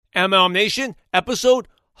MLM Nation, episode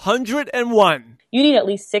 101. You need at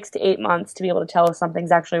least 6 to 8 months to be able to tell if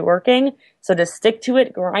something's actually working. So just stick to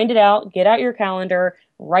it, grind it out, get out your calendar,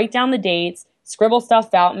 write down the dates, scribble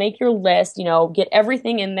stuff out, make your list, get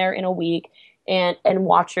everything in there in a week and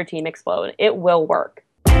watch your team explode. It will work.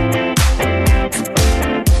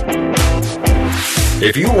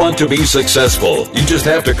 If you want to be successful, you just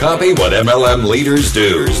have to copy what MLM leaders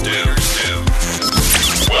do.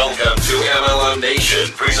 Welcome to MLM Nation,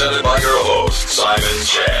 presented by your host, Simon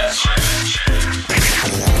Chan,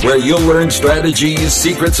 where you'll learn strategies,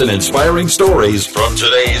 secrets, and inspiring stories from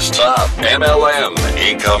today's top MLM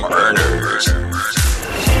income earners.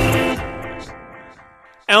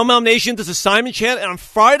 MLM Nation, this is Simon Chan, and I'm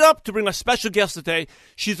fired up to bring a special guest today.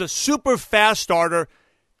 She's a super fast starter,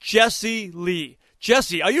 Jessie Lee.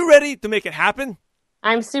 Jessie, are you ready to make it happen?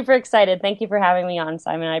 I'm super excited. Thank you for having me on,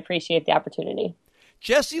 Simon. I appreciate the opportunity.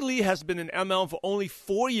 Jessie Lee has been in MLM for only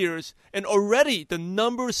 4 years and already the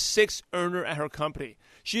number 6 earner at her company.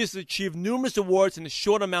 She has achieved numerous awards in a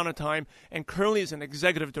short amount of time and currently is an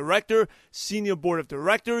executive director, senior board of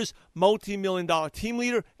directors, multi-million-dollar team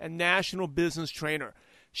leader, and national business trainer.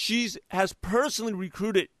 She has personally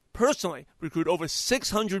recruited over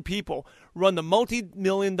 600 people, run the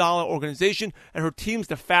multi-million-dollar organization, and her team's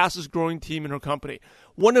the fastest-growing team in her company.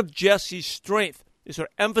 One of Jessie's strengths is her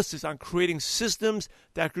emphasis on creating systems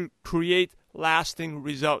that could create lasting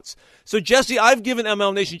results. So, Jessie, I've given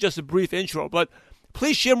MLM Nation just a brief intro, but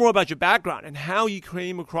please share more about your background and how you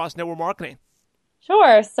came across network marketing.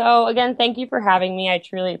 Sure. So, again, thank you for having me. I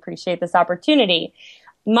truly appreciate this opportunity.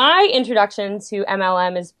 My introduction to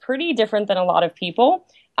MLM is pretty different than a lot of people.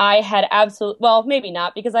 I had maybe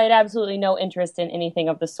not, because I had absolutely no interest in anything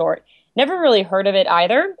of the sort. Never really heard of it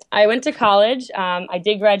either. I went to college. I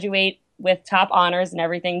did graduate with top honors and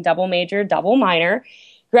everything, double major, double minor.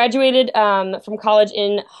 Graduated from college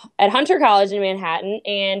at Hunter College in Manhattan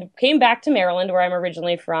and came back to Maryland, where I'm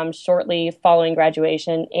originally from, shortly following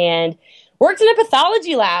graduation, and worked in a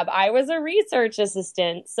pathology lab. I was a research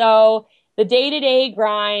assistant. So the day-to-day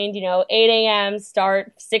grind, 8 a.m.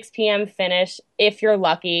 start, 6 p.m. finish, if you're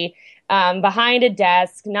lucky, behind a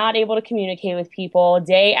desk, not able to communicate with people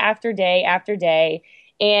day after day after day,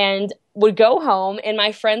 and would go home, and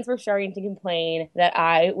my friends were starting to complain that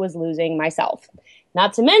I was losing myself.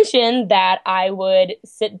 Not to mention that I would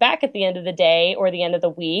sit back at the end of the day or the end of the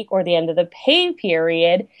week or the end of the pay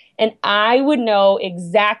period, and I would know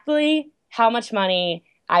exactly how much money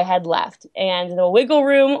I had left. And the wiggle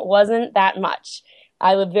room wasn't that much.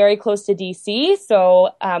 I live very close to DC,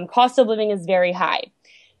 so cost of living is very high.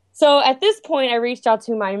 So at this point, I reached out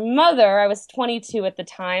to my mother. I was 22 at the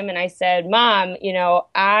time, and I said, Mom,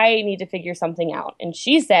 I need to figure something out. And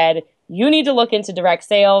she said, you need to look into direct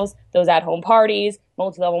sales, those at-home parties,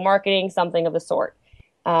 multi-level marketing, something of the sort.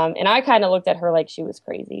 And I kind of looked at her like she was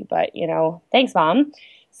crazy, but, thanks, Mom.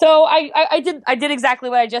 So I did exactly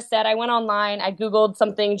what I just said. I went online, I Googled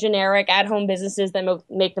something generic, at-home businesses that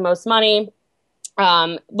make the most money,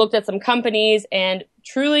 looked at some companies, and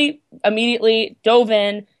truly immediately dove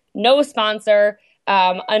in, no sponsor,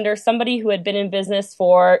 under somebody who had been in business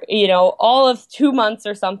for, all of 2 months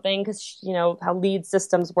or something, because, how lead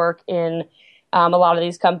systems work in a lot of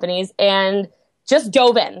these companies, and just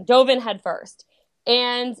dove in head first.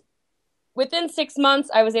 And within 6 months,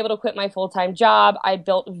 I was able to quit my full-time job. I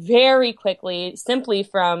built very quickly, simply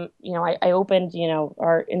from, I opened,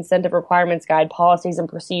 our incentive requirements guide, policies and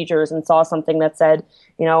procedures, and saw something that said,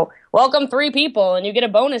 welcome 3 people and you get a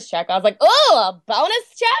bonus check. I was like, oh, a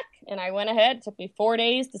bonus check? And I went ahead. It took me 4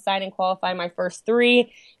 days to sign and qualify my first 3,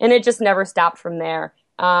 and it just never stopped from there.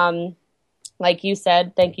 Like you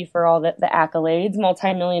said, thank you for all the accolades,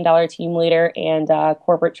 multi-million-dollar team leader and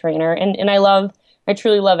corporate trainer. And I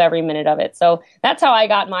truly love every minute of it. So that's how I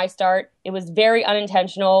got my start. It was very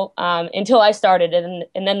unintentional until I started, and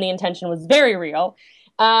then the intention was very real.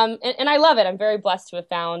 And I love it. I'm very blessed to have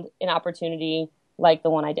found an opportunity like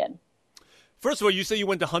the one I did. First of all, you say you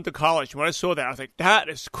went to Hunter College. When I saw that, I was like, that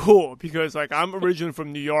is cool, because I'm originally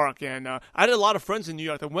from New York, and I had a lot of friends in New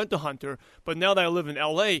York that went to Hunter, but now that I live in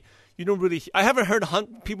L.A., I haven't heard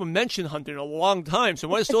people mention Hunter in a long time. So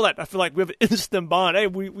when I saw that, I feel like we have an instant bond. Hey,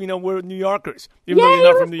 we know we're New Yorkers, even though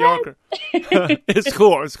you're not from New Yorker. It's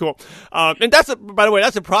cool. And by the way,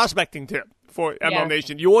 that's a prospecting tip for MLM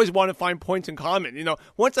Nation. You always want to find points in common.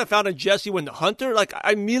 Once I found out Jessie went to Hunter,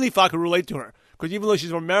 I immediately thought I could relate to her. Because even though she's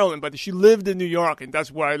from Maryland, but she lived in New York, and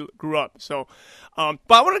that's where I grew up. So, but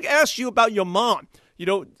I want to ask you about your mom.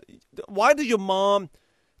 Why did your mom?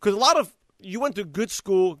 Because you went to good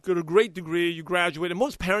school, got a great degree, you graduated.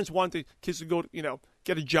 Most parents want the kids to go,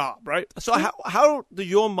 get a job, right? So how did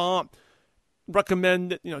your mom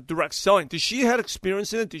recommend direct selling. Did she had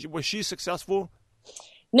experience in it? Was she successful?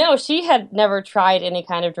 No, she had never tried any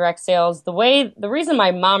kind of direct sales. The reason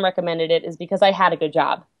my mom recommended it is because I had a good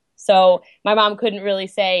job. So my mom couldn't really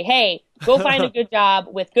say, hey, go find a good job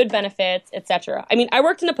with good benefits, etc. I mean, I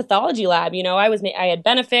worked in a pathology lab. I had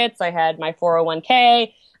benefits. I had my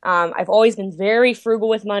 401k. I've always been very frugal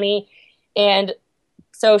with money. And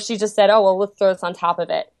so she just said, oh, well, let's throw this on top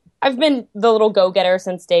of it. I've been the little go-getter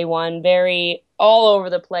since day one, very all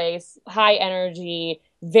over the place, high energy,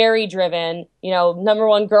 very driven, number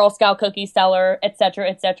one Girl Scout cookie seller, et cetera,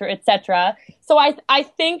 et cetera, et cetera. So I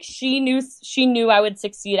think she knew I would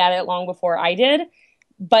succeed at it long before I did.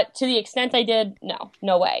 But to the extent I did,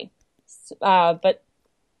 no way. But,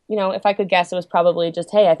 if I could guess, it was probably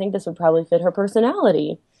just, hey, I think this would probably fit her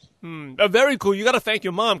personality. Very cool. You got to thank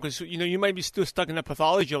your mom because, you might be still stuck in a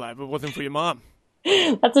pathology lab if it wasn't for your mom.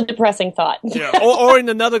 That's a depressing thought. Yeah, or in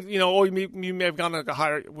another, or you may have gone like a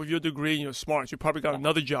higher, with your degree and you're smart, you probably got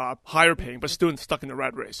another job, higher paying, but still stuck in the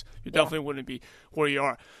rat race. You definitely wouldn't be where you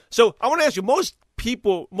are. So I want to ask you, most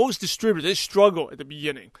distributors, they struggle at the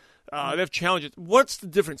beginning. They have challenges. What's the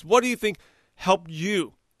difference? What do you think helped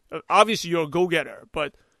you? Obviously, you're a go-getter,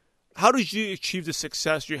 but how did you achieve the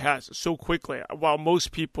success you had so quickly? While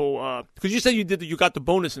most people, because you said you got the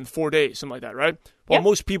bonus in 4 days, something like that, right? Well,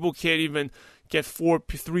 most people can't even get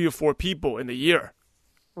 3 or 4 people in a year.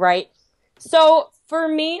 Right. So for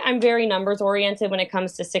me, I'm very numbers oriented when it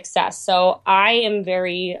comes to success. So I am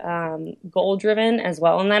very goal driven as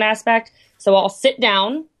well in that aspect. So I'll sit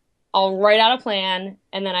down, I'll write out a plan,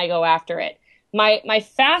 and then I go after it. My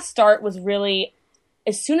fast start was really,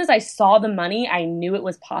 as soon as I saw the money, I knew it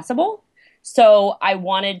was possible. So I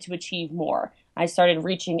wanted to achieve more. I started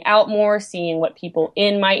reaching out more, seeing what people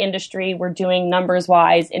in my industry were doing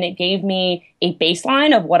numbers-wise, and it gave me a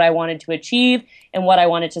baseline of what I wanted to achieve and what I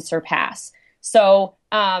wanted to surpass. So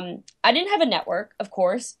I didn't have a network, of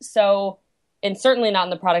course, and certainly not in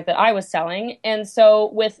the product that I was selling. And so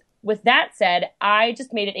with that said, I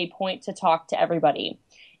just made it a point to talk to everybody.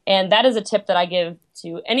 And that is a tip that I give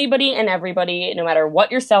to anybody and everybody, no matter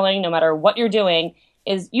what you're selling, no matter what you're doing,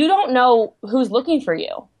 is you don't know who's looking for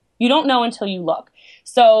you. You don't know until you look.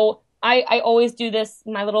 So I always do this,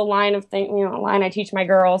 my little line of line I teach my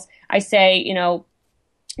girls. I say, you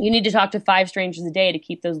need to talk to 5 strangers a day to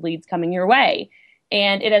keep those leads coming your way.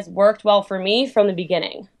 And it has worked well for me from the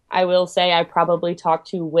beginning. I will say I probably talked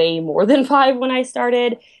to way more than 5 when I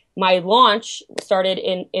started. My launch started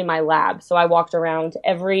in my lab. So I walked around to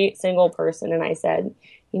every single person and I said,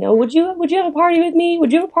 would you have a party with me?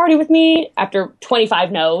 Would you have a party with me? After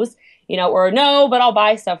 25 no's. Or no, but I'll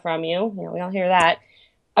buy stuff from you. We all hear that.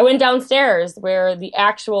 I went downstairs where the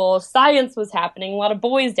actual science was happening, a lot of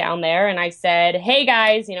boys down there. And I said, hey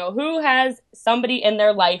guys, who has somebody in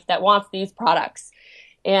their life that wants these products?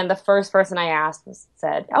 And the first person I asked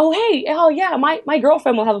said, oh yeah, my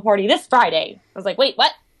girlfriend will have a party this Friday. I was like, wait,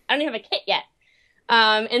 what? I don't even have a kit yet.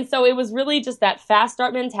 And so it was really just that fast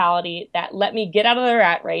start mentality that let me get out of the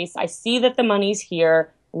rat race. I see that the money's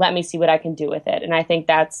here. Let me see what I can do with it. And I think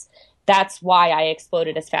that's why I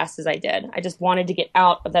exploded as fast as I did. I just wanted to get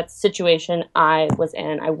out of that situation I was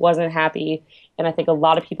in. I wasn't happy, and I think a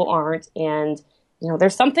lot of people aren't. And,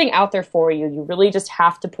 there's something out there for you. You really just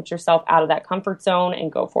have to put yourself out of that comfort zone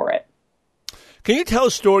and go for it. Can you tell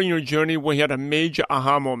a story in your journey when you had a major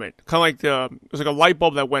aha moment? Kind of like it was like a light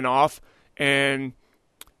bulb that went off, and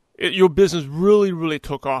your business really, really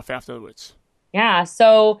took off afterwards. Yeah.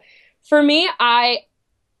 So for me, I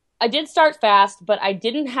did start fast, but I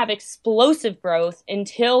didn't have explosive growth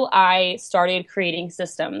until I started creating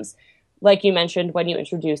systems, like you mentioned when you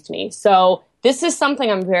introduced me. So this is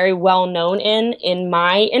something I'm very well known in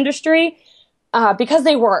my industry because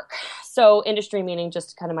they work. So industry meaning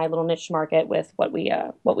just kind of my little niche market with what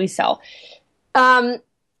we sell.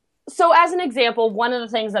 So as an example, one of the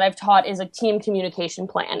things that I've taught is a team communication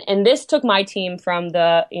plan. And this took my team from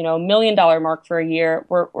the $1 million mark for a year.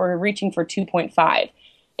 We're reaching for 2.5.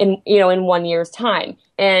 in 1 year's time.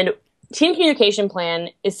 And team communication plan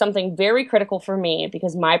is something very critical for me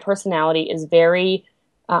because my personality is very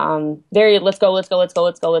let's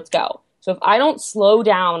go. So if I don't slow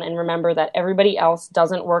down and remember that everybody else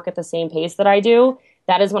doesn't work at the same pace that I do,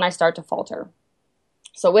 that is when I start to falter.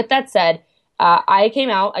 So with that said, I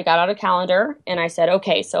got out a calendar and I said,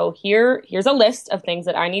 okay, so here's a list of things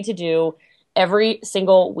that I need to do every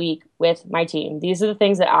single week with my team. These are the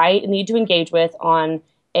things that I need to engage with on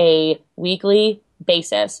a weekly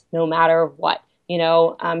basis, no matter what.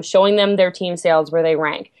 Showing them their team sales where they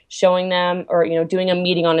rank, showing them or, doing a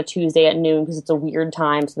meeting on a Tuesday at noon because it's a weird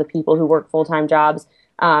time. So the people who work full-time jobs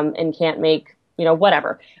and can't make,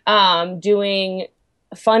 whatever. Doing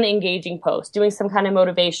fun, engaging posts, doing some kind of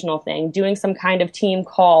motivational thing, doing some kind of team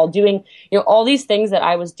call, doing, all these things that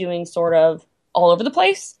I was doing sort of all over the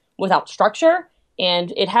place without structure.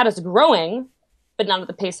 And it had us growing, but not at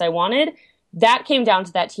the pace I wanted. That came down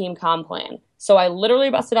to that team comm plan. So I literally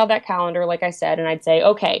busted out that calendar, like I said, and I'd say,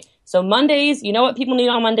 okay, so Mondays, you know what people need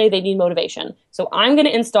on Monday? They need motivation. So I'm going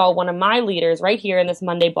to install one of my leaders right here in this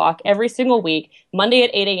Monday block every single week. Monday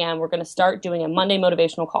at 8 a.m., we're going to start doing a Monday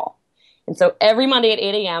motivational call. And so every Monday at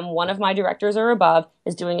 8 a.m., one of my directors or above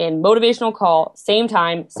is doing a motivational call, same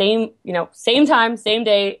time, same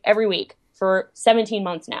day, every week for 17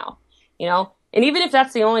 months now, And even if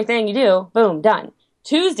that's the only thing you do, boom, done.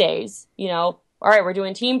 Tuesdays, all right, we're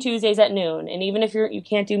doing Team Tuesdays at noon. And even if you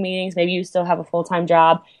can't do meetings, maybe you still have a full-time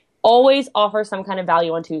job, always offer some kind of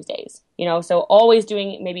value on Tuesdays. So always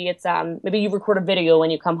doing, maybe it's, maybe you record a video when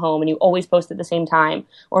you come home and you always post at the same time.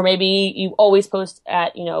 Or maybe you always post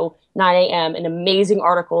at, 9 a.m. an amazing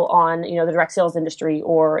article on, the direct sales industry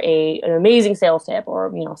or an amazing sales tip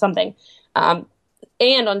or, something. And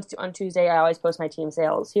on Tuesday, I always post my team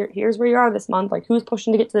sales. Here's where you are this month. Like, who's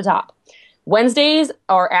pushing to get to the top? Wednesdays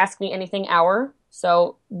are Ask Me Anything hour.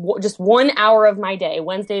 So just 1 hour of my day.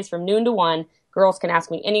 Wednesdays from noon to 1. Girls can ask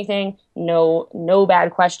me anything. No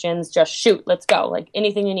bad questions. Just shoot. Let's go. Like,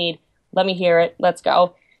 anything you need, let me hear it. Let's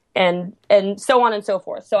go. And so on and so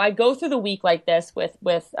forth. So I go through the week like this with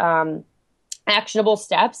actionable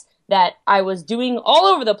steps that I was doing all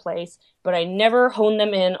over the place, but I never honed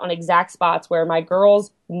them in on exact spots where my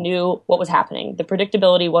girls knew what was happening. The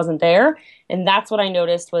predictability wasn't there, and that's what I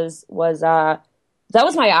noticed was that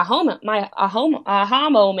was my aha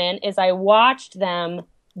moment. Is I watched them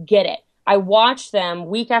get it. I watched them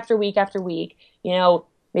week after week after week.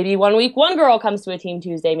 Maybe 1 week one girl comes to a Team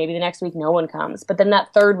Tuesday, maybe the next week no one comes, but then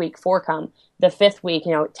that third week 4 come, the fifth week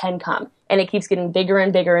 10 come, and it keeps getting bigger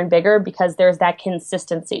and bigger and bigger because there's that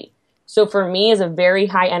consistency. So for me, as a very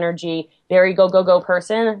high energy, very go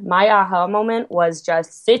person, my aha moment was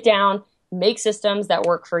just sit down, make systems that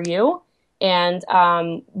work for you. And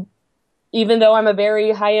even though I'm a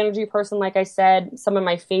very high energy person, like I said, some of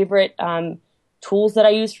my favorite tools that I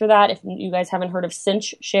use for that, if you guys haven't heard of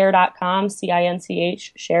cinchshare.com,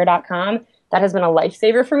 CINCH share.com, that has been a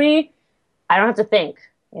lifesaver for me. I don't have to think.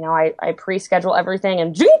 I pre-schedule everything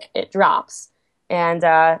and drink, it drops. And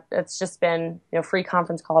it's just been,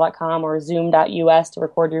 freeconferencecall.com or zoom.us to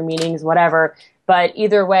record your meetings, whatever. But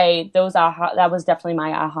either way, that was definitely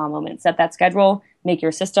my aha moment. Set that schedule, make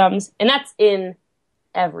your systems, and that's in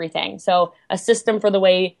everything. So a system for the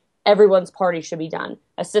way everyone's party should be done.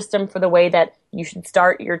 A system for the way that you should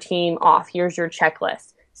start your team off. Here's your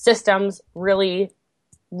checklist. Systems really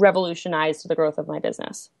revolutionized the growth of my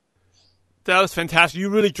business. That was fantastic. You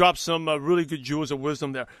really dropped some really good jewels of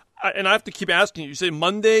wisdom there. And I have to keep asking you. You say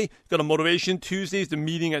Monday, you got a motivation. Tuesdays, the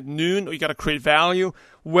meeting at noon, or you got to create value.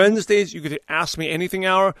 Wednesdays, you could ask me anything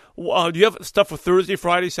hour. Do you have stuff for Thursday,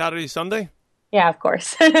 Friday, Saturday, Sunday? Yeah, of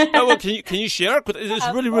course. Well, can you share? Because it's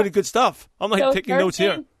really good stuff. I'm taking notes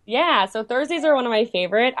here. Yeah, so Thursdays are one of my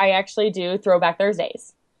favorite. I actually do Throwback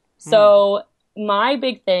Thursdays. So my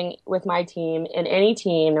big thing with my team, in any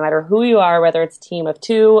team, no matter who you are, whether it's a team of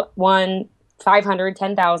 2, 1, 500,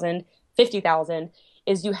 10,000, 50,000,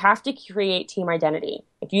 is you have to create team identity.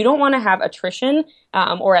 If you don't want to have attrition,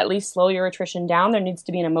 or at least slow your attrition down, there needs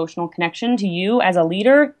to be an emotional connection to you as a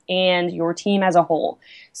leader and your team as a whole.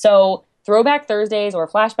 So Throwback Thursdays or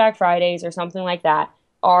Flashback Fridays or something like that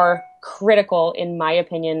are critical, in my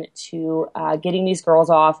opinion, to getting these girls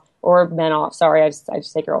off, or men off, sorry, I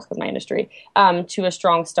just say girls because my industry, to a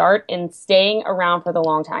strong start and staying around for the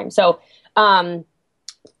long time. So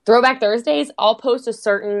Throwback Thursdays, I'll post a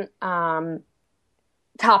certain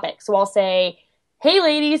topic. So I'll say, hey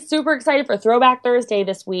ladies, super excited for Throwback Thursday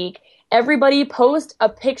this week. Everybody post a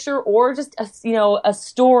picture or just a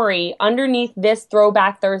story underneath this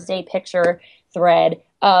Throwback Thursday picture thread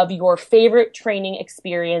of your favorite training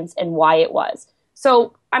experience and why it was.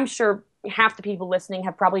 So I'm sure half the people listening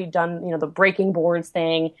have probably done, the breaking boards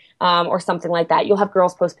thing, or something like that. You'll have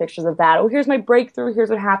girls post pictures of that. Oh, here's my breakthrough.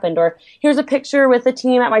 Here's what happened. Or here's a picture with the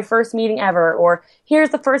team at my first meeting ever. Or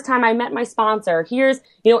here's the first time I met my sponsor. Here's,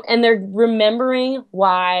 and they're remembering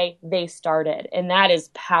why they started. And that is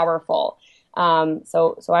powerful.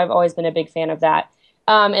 So I've always been a big fan of that.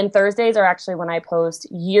 And Thursdays are actually when I post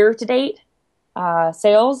year to date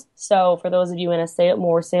sales. So for those of you in a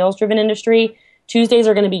more sales driven industry, Tuesdays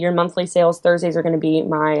are going to be your monthly sales. Thursdays are going to be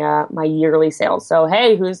my yearly sales. So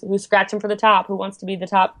hey, who's scratching for the top? Who wants to be the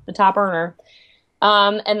top earner?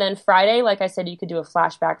 And then Friday, like I said, you could do a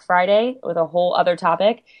Flashback Friday with a whole other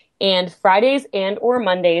topic. And Fridays and or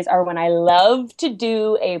Mondays are when I love to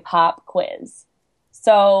do a pop quiz.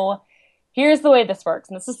 So here's the way this works.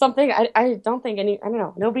 And this is something I don't think I don't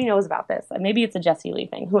know, nobody knows about this. Maybe it's a Jessie Lee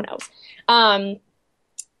thing. Who knows?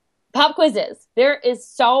 Pop quizzes. There is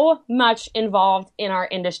so much involved in our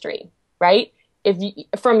industry, right?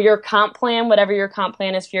 From your comp plan, whatever your comp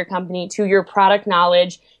plan is for your company, to your product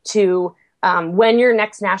knowledge, to when your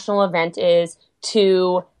next national event is,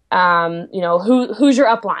 to who's your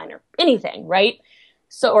upline or anything, right?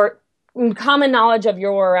 So, or common knowledge of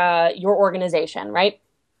your organization, right?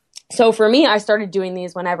 So for me, I started doing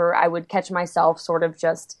these whenever I would catch myself sort of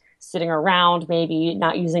just sitting around, maybe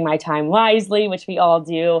not using my time wisely, which we all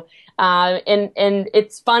do. And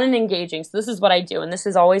it's fun and engaging. So this is what I do. And this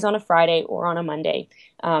is always on a Friday or on a Monday.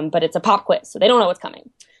 But it's a pop quiz. So they don't know what's coming.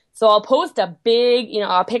 So I'll post a big,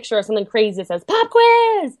 a picture of something crazy that says pop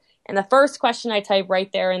quiz. And the first question I type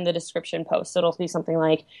right there in the description post. So it'll be something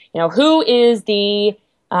like, what is the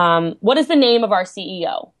name of our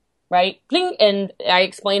CEO? Right? Bling, and I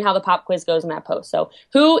explain how the pop quiz goes in that post. So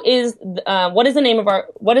what is our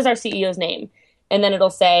CEO's name? And then it'll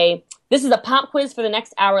say, this is a pop quiz for the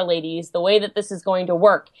next hour, ladies. The way that this is going to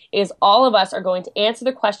work is all of us are going to answer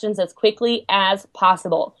the questions as quickly as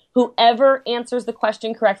possible. Whoever answers the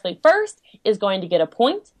question correctly first is going to get a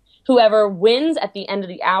point. Whoever wins at the end of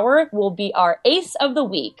the hour will be our ace of the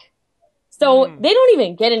week. So they don't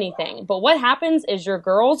even get anything. But what happens is your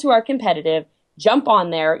girls who are competitive jump on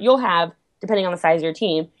there. You'll have, depending on the size of your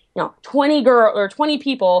team, 20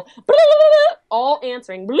 people, all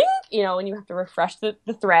answering, blink, and you have to refresh the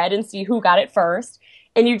thread and see who got it first.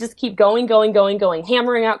 And you just keep going,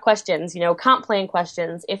 hammering out questions, comp plan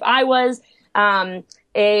questions. If I was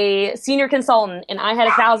a senior consultant and I had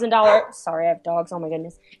 $1,000, sorry, I have dogs, oh my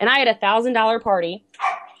goodness, and I had $1,000 party,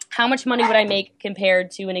 how much money would I make compared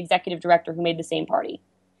to an executive director who made the same party?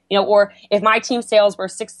 Or if my team sales were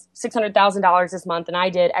 $600,000 this month and I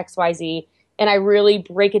did XYZ, and I really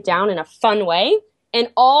break it down in a fun way, and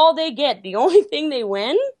all they get, the only thing they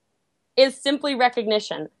win, is simply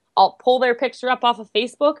recognition. I'll pull their picture up off of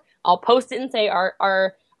Facebook, I'll post it and say,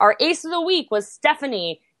 our ace of the week was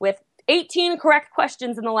Stephanie with 18 correct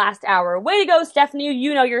questions in the last hour. Way to go, Stephanie,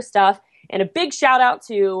 you know your stuff. And a big shout out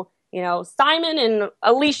to, Simon and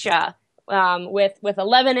Alicia, with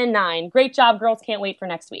 11 and 9. Great job, girls. Can't wait for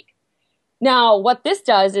next week. Now, what this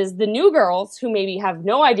does is the new girls who maybe have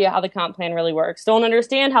no idea how the comp plan really works, don't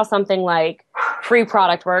understand how something like free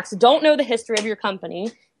product works, don't know the history of your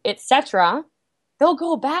company, etc., they'll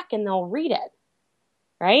go back and they'll read it,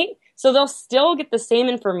 right? So they'll still get the same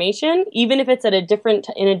information, even if it's in a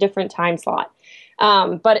different time slot.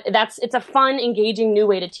 But it's a fun, engaging new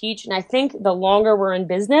way to teach. And I think the longer we're in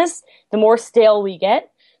business, the more stale we get.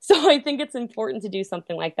 So I think it's important to do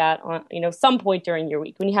something like that on, some point during your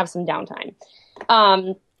week when you have some downtime.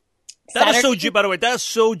 By the way, that's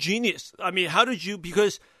so genius. I mean, how did you,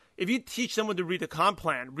 because if you teach someone to read the comp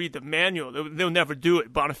plan, read the manual, they'll never do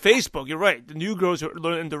it. But on Facebook, you're right. The new girls are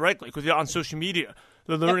learning indirectly because they're on social media.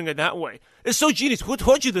 They're learning it that way. It's so genius. Who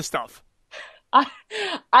taught you this stuff?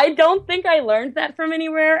 I don't think I learned that from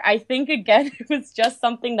anywhere. I think, again, it was just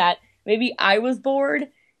something that maybe I was bored.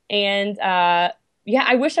 And,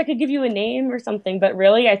 I wish I could give you a name or something. But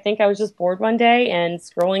really, I think I was just bored one day and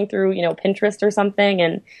scrolling through, Pinterest or something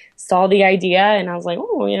and saw the idea. And I was like,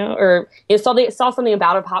 saw something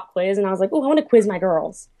about a pop quiz. And I was like, oh, I want to quiz my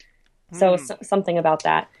girls. So something about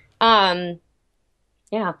that.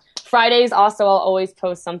 Fridays also, I'll always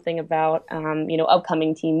post something about,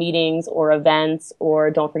 upcoming team meetings or events,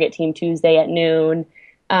 or don't forget Team Tuesday at noon.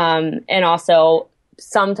 And also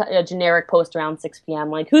a generic post around 6 p.m.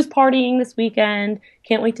 like who's partying this weekend?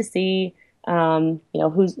 Can't wait to see,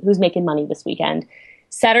 who's making money this weekend.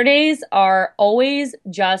 Saturdays are always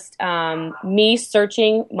just me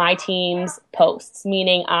searching my team's posts,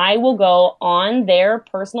 meaning I will go on their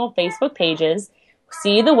personal Facebook pages,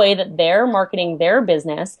 see the way that they're marketing their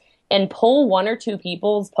business, and pull one or two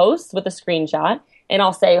people's posts with a screenshot. And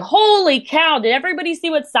I'll say, holy cow, did everybody see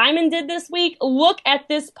what Simon did this week? Look at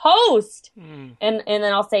this post. And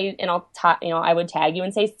then I'll say, and I would tag you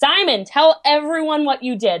and say, Simon, tell everyone what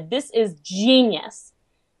you did. This is genius.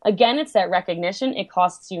 Again, it's that recognition. It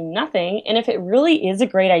costs you nothing. And if it really is a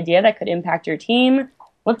great idea that could impact your team,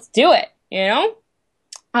 let's do it,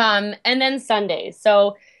 And then Sundays.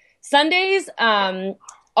 So Sundays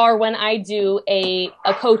are when I do a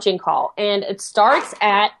coaching call, and it starts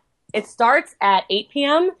at 8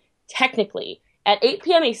 p.m. technically. At 8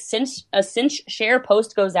 p.m. a cinch share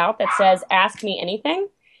post goes out that says, ask me anything.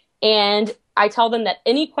 And I tell them that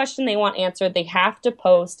any question they want answered, they have to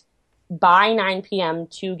post by 9 p.m.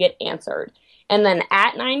 to get answered. And then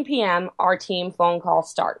at 9 p.m., our team phone call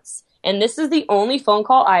starts. And this is the only phone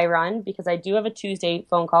call I run, because I do have a Tuesday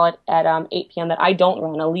phone call at 8 p.m. that I don't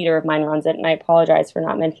run. A leader of mine runs it, and I apologize for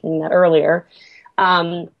not mentioning that earlier.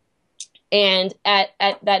 And at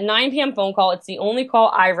that 9 p.m. phone call, it's the only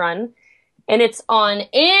call I run, and it's on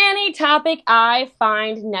any topic I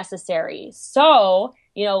find necessary. So,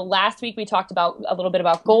 last week we talked a little bit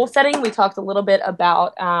about goal setting. We talked a little bit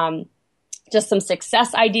about just some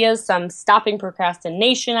success ideas, some stopping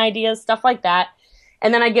procrastination ideas, stuff like that.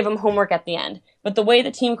 And then I give them homework at the end. But the way the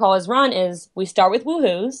team call is run is we start with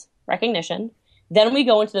woohoos, recognition. Then we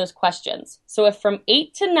go into those questions. So if from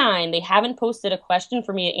 8 to 9 they haven't posted a question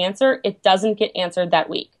for me to answer, it doesn't get answered that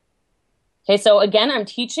week. Okay, so again, I'm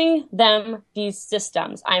teaching them these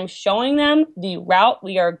systems. I'm showing them the route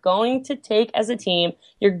we are going to take as a team.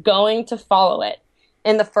 You're going to follow it.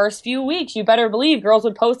 In the first few weeks, you better believe girls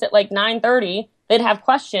would post at like 9:30. They'd have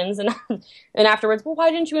questions, and afterwards, well, why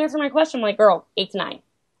didn't you answer my question? I'm like, girl, 8 to 9,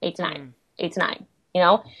 8 to 9, 8 to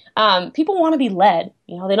 9. People want to be led.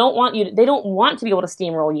 They don't want to be able to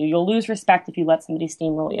steamroll you. You'll lose respect if you let somebody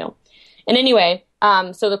steamroll you. And anyway,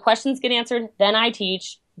 so the questions get answered. Then I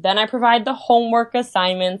teach. Then I provide the homework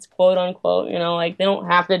assignments, quote unquote. They don't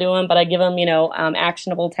have to do them, but I give them,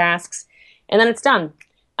 actionable tasks, and then it's done.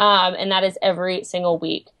 And that is every single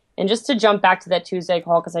week. And just to jump back to that Tuesday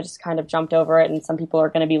call, because I just kind of jumped over it, and some people are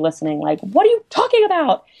going to be listening like, what are you talking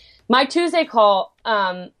about? My Tuesday call,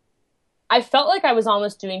 I felt like I was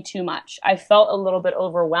almost doing too much. I felt a little bit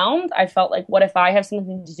overwhelmed. I felt like, what if I have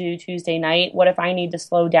something to do Tuesday night? What if I need to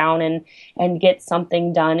slow down and get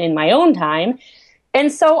something done in my own time?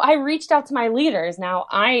 And so I reached out to my leaders. Now,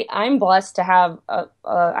 I'm blessed to have,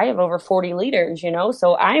 I have over 40 leaders,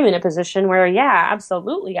 so I'm in a position where, yeah,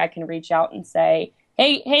 absolutely, I can reach out and say,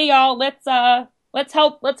 hey, y'all, let's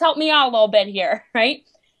help me out a little bit here, right?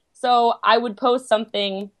 So I would post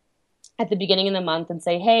something at the beginning of the month and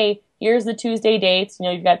say, hey, here's the Tuesday dates.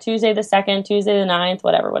 You've got Tuesday the 2nd, Tuesday the 9th,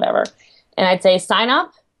 whatever. And I'd say, sign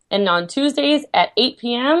up. And on Tuesdays at 8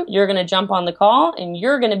 p.m., you're going to jump on the call, and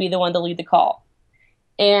you're going to be the one to lead the call.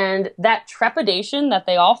 And that trepidation that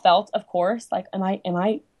they all felt, of course, like, am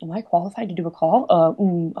I qualified to do a call?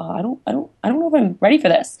 I don't know if I'm ready for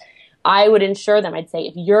this. I would ensure them. I'd say,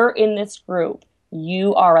 if you're in this group,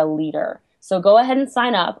 you are a leader. So go ahead and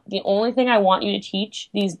sign up. The only thing I want you to teach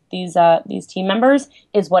these team members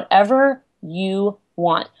is whatever you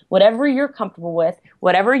want, whatever you're comfortable with,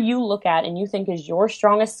 whatever you look at and you think is your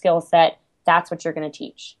strongest skill set. That's what you're going to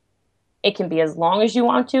teach. It can be as long as you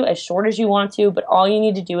want to, as short as you want to, but all you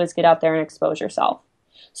need to do is get out there and expose yourself.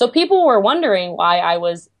 So people were wondering why I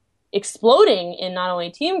was exploding in not only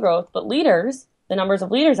team growth, but leaders, the numbers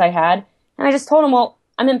of leaders I had. And I just told them, well,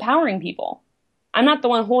 I'm empowering people. I'm not the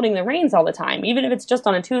one holding the reins all the time. Even if it's just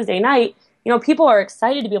on a Tuesday night, people are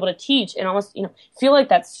excited to be able to teach and almost, feel like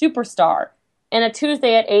that superstar. And a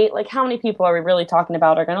Tuesday at 8, like, how many people are we really talking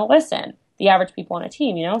about are going to listen? The average people on a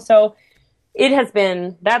team, So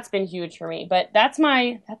that's been huge for me. But that's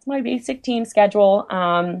my basic team schedule.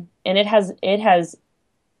 And it has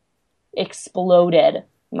exploded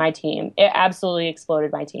my team. It absolutely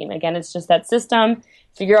exploded my team. Again, it's just that system.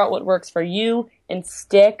 Figure out what works for you and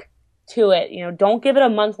stick to it. Don't give it a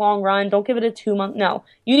month-long run. Don't give it a 2-month. No,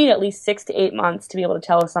 you need at least 6 to 8 months to be able to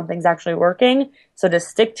tell if something's actually working. So just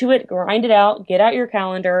stick to it, grind it out, get out your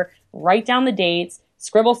calendar, write down the dates,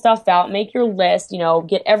 scribble stuff out, make your list,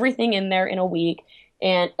 get everything in there in a week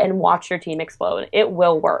and watch your team explode. It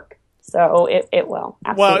will work. So it will.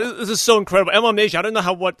 Absolutely. Wow, this is so incredible. MLM Nation, I don't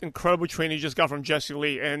know what incredible training you just got from Jessie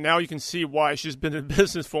Lee, and now you can see why she's been in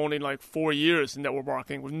business for only like 4 years in network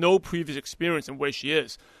marketing with no previous experience in where she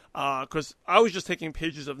is. Because I was just taking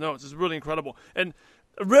pages of notes. It's really incredible. And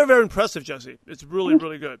very, very impressive, Jessie. It's really,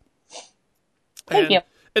 really good. Thank you.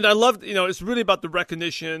 And I love, it's really about the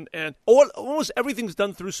recognition, and almost everything's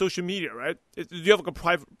done through social media, right? Do you have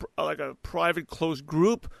a private closed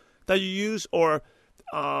group that you use, or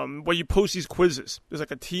where you post these quizzes? There's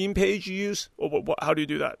like a team page you use, or how do you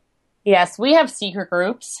do that? Yes, we have secret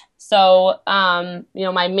groups. So, my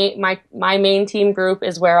main team group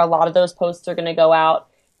is where a lot of those posts are going to go out.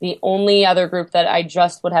 The only other group that I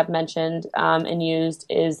just would have mentioned and used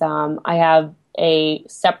is I have a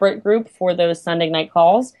separate group for those Sunday night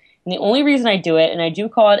calls. And the only reason I do it, and I do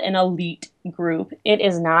call it an elite group, it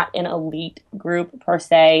is not an elite group per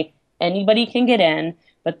se. Anybody can get in,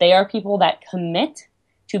 but they are people that commit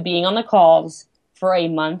to being on the calls for a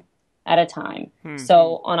month at a time.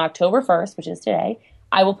 So on October 1st, which is today,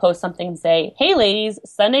 I will post something and say, hey ladies,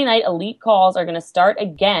 Sunday night elite calls are going to start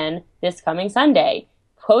again this coming Sunday.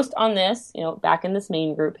 post on this, back in this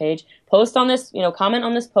main group page, post on this, comment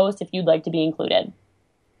on this post if you'd like to be included.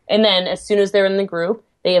 And then as soon as they're in the group,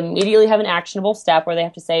 they immediately have an actionable step where they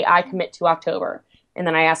have to say, I commit to October. And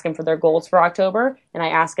then I ask them for their goals for October, and I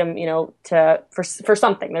ask them, for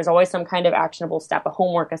something. There's always some kind of actionable step, a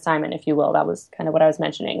homework assignment, if you will. That was kind of what I was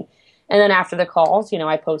mentioning. And then after the calls,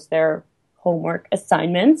 I post their homework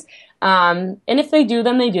assignments. And if they do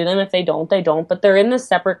them, they do them. If they don't, they don't. But they're in this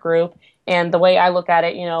separate group. And the way I look at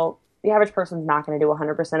it, the average person's not going to do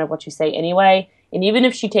 100% of what you say anyway. And even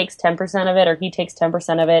if she takes 10% of it or he takes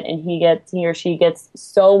 10% of it and he or she gets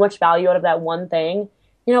so much value out of that one thing,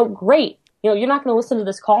 great. You're not going to listen to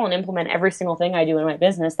this call and implement every single thing I do in my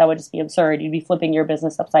business. That would just be absurd. You'd be flipping your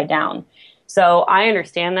business upside down. So I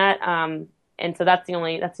understand that. And so that's the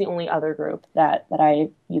only other group that I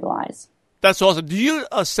utilize. That's awesome. Do you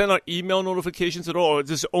send out email notifications at all, or is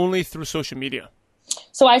this only through social media?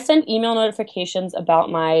 So I send email notifications about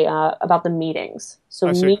about the meetings. So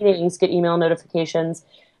meetings get email notifications.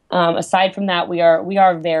 Aside from that, we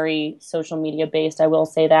are very social media based. I will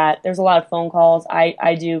say that there's a lot of phone calls.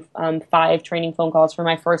 I do 5 training phone calls for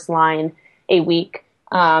my first line a week,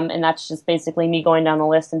 and that's just basically me going down the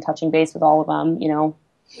list and touching base with all of them.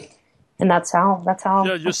 And that's how.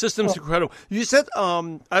 Yeah, your system's incredible. You said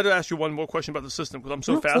I had to ask you one more question about the system because I'm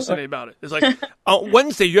so fascinated about it. It's like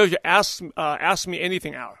Wednesday you have your ask me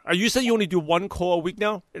anything hour. You said you only do 1 call a week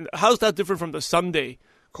now. And how's that different from the Sunday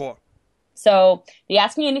call? So the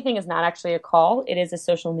Ask Me Anything is not actually a call. It is a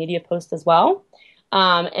social media post as well.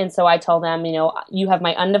 And so I tell them, you have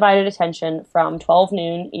my undivided attention from 12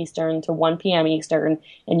 noon Eastern to 1 p.m. Eastern,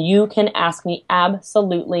 and you can ask me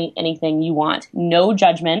absolutely anything you want. No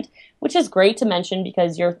judgment, which is great to mention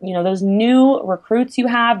because you're, those new recruits you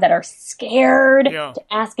have that are scared to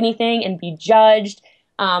ask anything and be judged.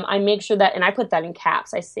 I make sure that, and I put that in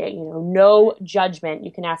caps. I say, no judgment.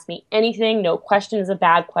 You can ask me anything. No question is a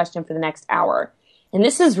bad question for the next hour. And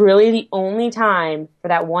this is really the only time for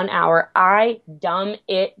that 1 hour I dumb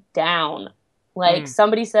it down. Like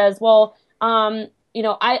somebody says, well, I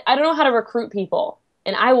don't know how to recruit people.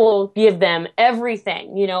 And I will give them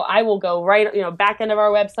everything. I will go right, back end of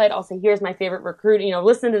our website. I'll say, here's my favorite recruit.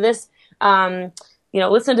 Listen to this.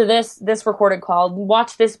 Listen to this recorded call,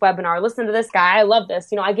 watch this webinar, listen to this guy. I love this.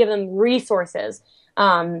 I give them resources.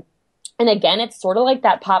 And again, it's sort of like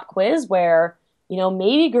that pop quiz where,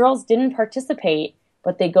 maybe girls didn't participate,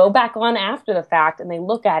 but they go back on after the fact and they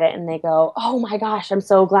look at it and they go, oh my gosh, I'm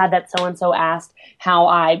so glad that so-and-so asked how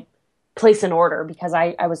I place an order because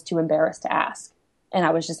I was too embarrassed to ask. And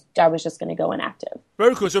I was just going to go inactive.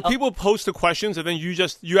 Very cool. So people post the questions, and then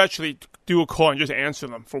you actually do a call and just answer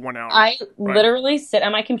them for 1 hour. I literally sit at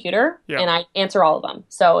my computer and I answer all of them.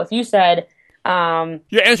 So if you said,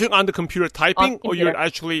 you're answering on the computer typing, or you're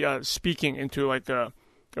actually speaking into like a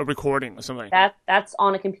recording or something. That's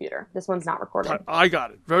on a computer. This one's not recorded. I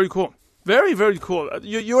got it. Very cool. Very, very cool.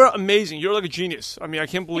 You're amazing. You're like a genius. I mean, I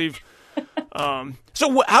can't believe.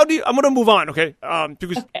 So how do you? I'm going to move on, okay?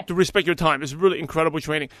 Because to respect your time, it's really incredible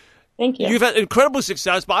training. Thank you. You've had incredible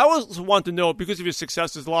success, but I also want to know, because of your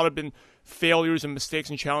success, there's a lot of been failures and mistakes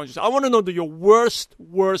and challenges. I want to know your worst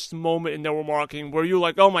moment in network marketing where you're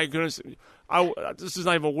like, oh my goodness, this is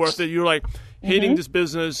not even worth it. You're like hating this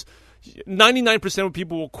business. 99% of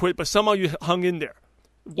people will quit, but somehow you hung in there.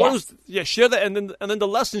 Yes. Share that, and then the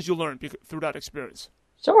lessons you learned through that experience.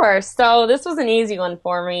 Sure. So this was an easy one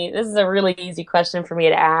for me. This is a really easy question for me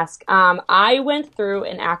to ask. I went through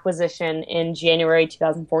an acquisition in January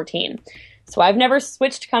 2014. So I've never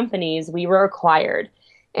switched companies. We were acquired.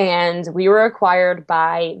 And we were acquired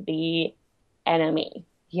by the enemy.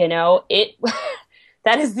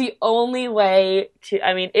 That is the only way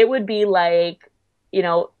it would be like,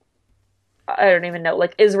 I don't even know,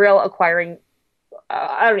 like Israel acquiring,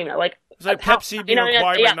 I don't even know, like. It's like Pepsi being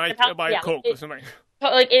acquired by Coke or something.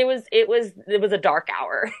 Like it was a dark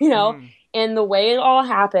hour, and the way it all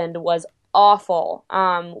happened was awful.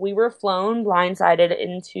 We were flown blindsided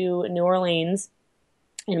into New Orleans,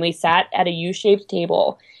 and we sat at a U-shaped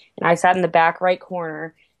table, and I sat in the back right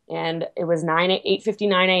corner, and it was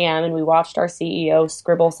 8:59 a.m. and we watched our CEO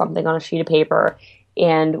scribble something on a sheet of paper,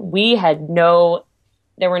 and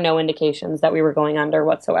there were no indications that we were going under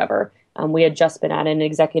whatsoever. We had just been at an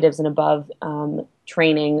executives and above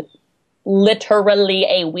training literally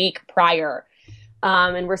a week prior.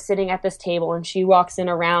 And we're sitting at this table, and she walks in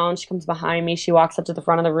around, she comes behind me, she walks up to the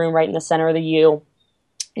front of the room right in the center of the U,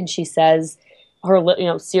 and she says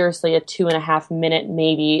seriously a 2.5 minute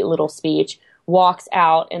maybe little speech, walks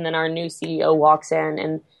out, and then our new CEO walks in,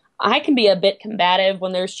 and I can be a bit combative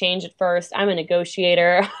when there's change at first. I'm a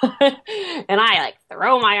negotiator, and I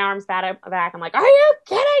throw my arms back. I'm like, are you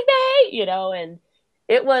kidding me? And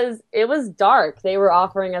it was dark. They were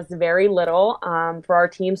offering us very little for our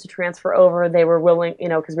teams to transfer over. They were willing,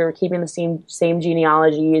 because we were keeping the same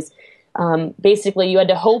genealogies. Basically, you had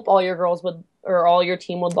to hope all your girls would, or all your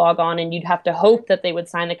team would log on, and you'd have to hope that they would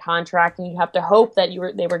sign the contract, and you'd have to hope that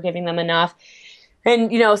they were giving them enough.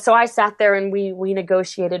 And so I sat there and we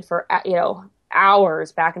negotiated for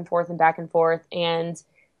hours back and forth. And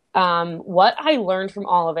what I learned from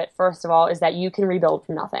all of it, first of all, is that you can rebuild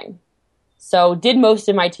from nothing. So did most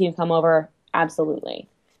of my team come over? Absolutely.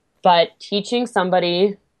 But teaching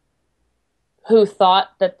somebody who thought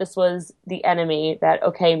that this was the enemy, that,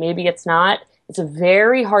 okay, maybe it's not, it's a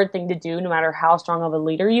very hard thing to do no matter how strong of a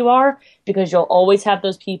leader you are, because you'll always have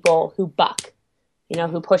those people who buck,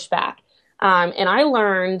 who push back. And I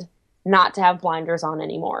learned not to have blinders on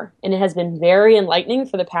anymore. And it has been very enlightening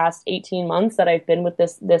for the past 18 months that I've been with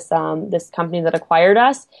this company that acquired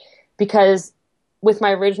us, because with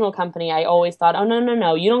my original company, I always thought, oh,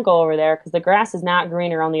 no, you don't go over there because the grass is not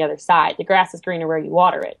greener on the other side. The grass is greener where you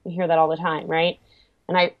water it. We hear that all the time, right?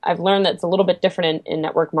 And I've learned that it's a little bit different in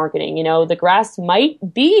network marketing. The grass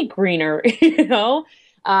might be greener,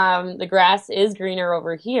 the grass is greener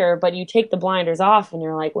over here, but you take the blinders off and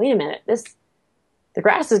you're like, wait a minute, the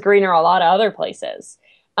grass is greener a lot of other places.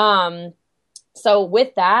 So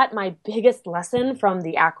with that, my biggest lesson from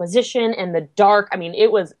the acquisition and the dark, it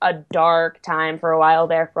was a dark time for a while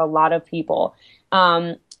there for a lot of people.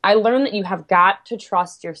 I learned that you have got to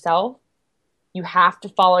trust yourself. You have to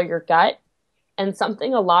follow your gut. And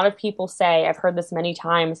something a lot of people say, I've heard this many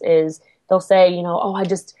times, is they'll say, I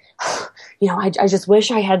just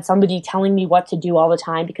wish I had somebody telling me what to do all the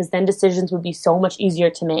time, because then decisions would be so much easier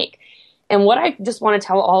to make. And what I just want to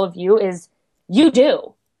tell all of you is you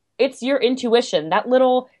do. It's your intuition, that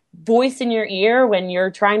little voice in your ear when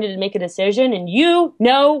you're trying to make a decision and you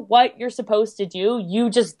know what you're supposed to do.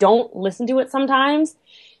 You just don't listen to it sometimes.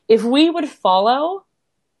 If we would follow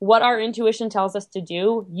what our intuition tells us to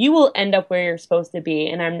do, you will end up where you're supposed to be.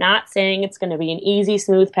 And I'm not saying it's going to be an easy,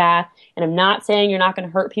 smooth path. And I'm not saying you're not going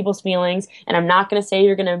to hurt people's feelings. And I'm not going to say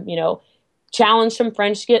you're going to, challenge some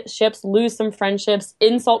friendships, lose some friendships,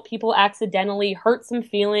 insult people accidentally, hurt some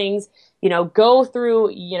feelings, go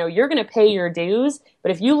through, you're going to pay your dues.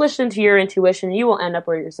 But if you listen to your intuition, you will end up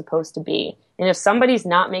where you're supposed to be. And if somebody's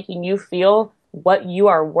not making you feel what you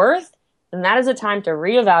are worth, then that is a time to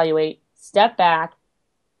reevaluate, step back,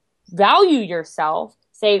 value yourself,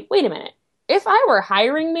 say, wait a minute, if I were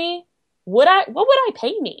hiring me, what would I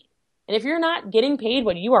pay me? And if you're not getting paid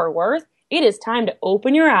what you are worth, it is time to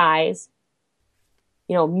open your eyes,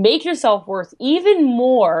 make yourself worth even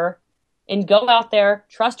more, and go out there,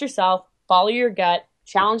 trust yourself, follow your gut,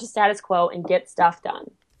 challenge the status quo, and get stuff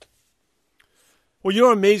done. Well,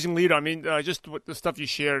 you're an amazing leader. Just with the stuff you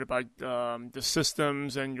shared about the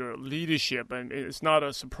systems and your leadership, and it's not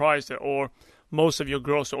a surprise that most of your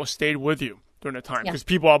girls stayed with you during the time, because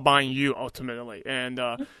people are buying you ultimately. And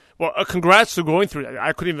congrats for going through that.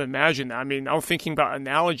 I couldn't even imagine that. I'm thinking about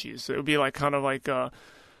analogies. It would be like kind of like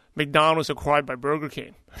McDonald's acquired by Burger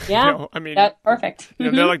King. Yeah, that's perfect.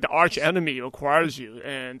 They're like the arch enemy who acquires you,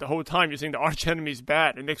 and the whole time you're saying the arch enemy is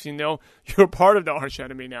bad, and next thing you know, you're part of the arch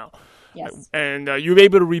enemy now. Yes. And you're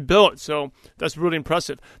able to rebuild, so that's really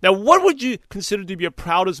impressive. Now, what would you consider to be your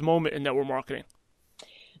proudest moment in network marketing?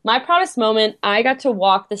 My proudest moment, I got to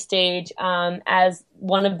walk the stage as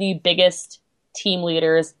one of the biggest team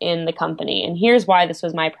leaders in the company, and here's why this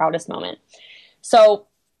was my proudest moment. So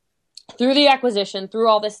through the acquisition, through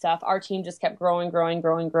all this stuff, our team just kept growing,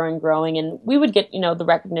 and we would get, the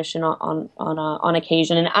recognition on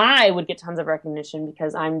occasion, and I would get tons of recognition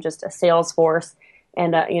because I'm just a sales force,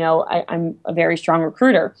 and I'm a very strong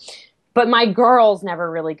recruiter. But my girls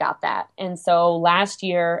never really got that, and so last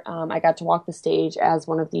year I got to walk the stage as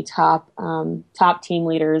one of the top team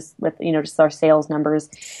leaders with just our sales numbers,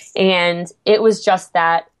 and it was just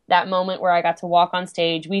that moment where I got to walk on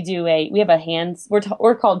stage. We have a hands,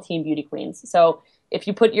 we're called Team Beauty Queens. So if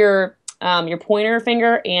you put your pointer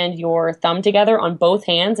finger and your thumb together on both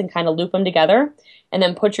hands and kind of loop them together, and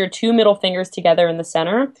then put your two middle fingers together in the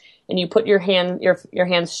center, and you put your hand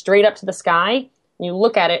straight up to the sky, and you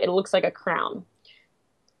look at it, it looks like a crown.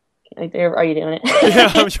 Are you doing it?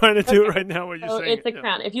 Yeah, I'm trying to do it right now. What you're saying. It's a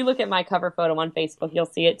crown. If you look at my cover photo on Facebook, you'll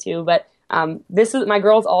see it too. But my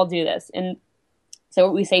girls all do this, and so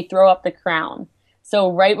we say, throw up the crown. So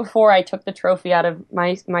right before I took the trophy out of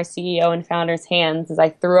my CEO and founder's hands, is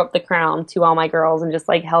I threw up the crown to all my girls and just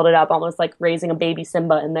held it up, almost like raising a baby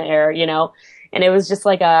Simba in the air, And it was just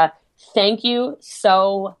like a thank you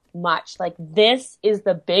so much. This is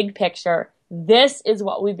the big picture. this is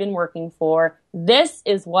what we've been working for. This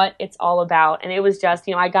is what it's all about. And it was just,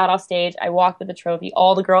 I got off stage, I walked with the trophy,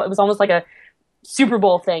 all the girls, it was almost like a Super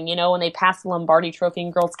Bowl thing, when they pass the Lombardi trophy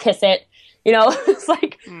and girls kiss it, it's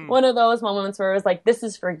like one of those moments where it was like, this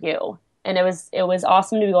is for you. And it was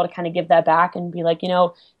awesome to be able to kind of give that back and be like,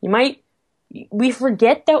 we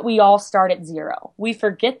forget that we all start at zero. We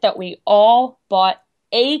forget that we all bought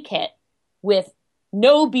a kit with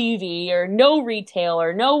no BV or no retail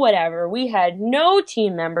or no whatever. We had no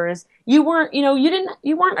team members. You weren't,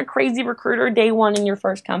 you weren't a crazy recruiter day one in your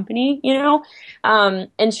first company,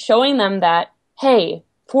 and showing them that, hey,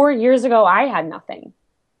 4 years ago, I had nothing.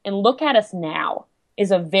 And look at us now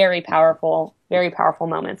is a very powerful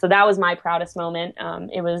moment. So that was my proudest moment.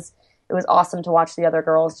 It was awesome to watch the other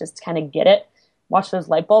girls just kind of get it, watch those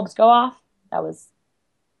light bulbs go off. That was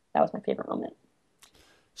my favorite moment.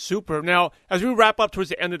 Super. Now, as we wrap up towards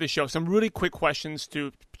the end of the show, some really quick questions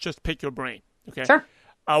to just pick your brain. Okay. Sure.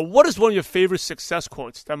 What is one of your favorite success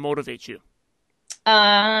quotes that motivates you?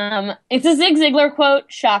 It's a Zig Ziglar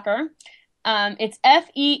quote. Shocker. It's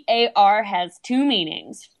FEAR, has two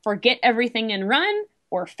meanings: forget everything and run,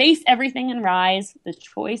 or face everything and rise. The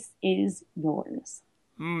choice is yours.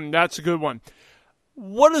 That's a good one.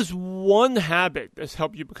 What is one habit that's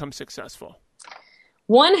helped you become successful?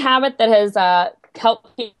 One habit that has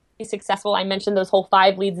helped me be successful, I mentioned those whole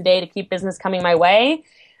 5 leads a day to keep business coming my way.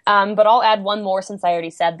 But I'll add one more since I already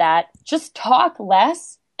said that. Just talk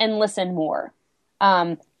less and listen more.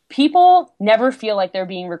 People never feel like they're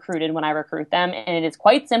being recruited when I recruit them. And it is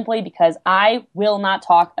quite simply because I will not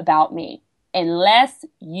talk about me unless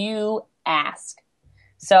you ask.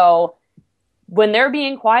 So when they're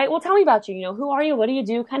being quiet, well, tell me about you. Who are you? What do you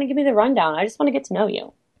do? Kind of give me the rundown. I just want to get to know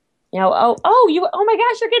you. Oh my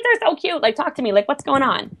gosh, your kids are so cute. Like, talk to me. Like, what's going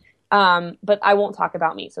on? But I won't talk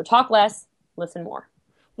about me. So talk less, listen more.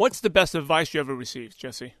 What's the best advice you ever received,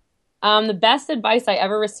 Jessie? The best advice I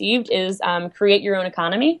ever received is create your own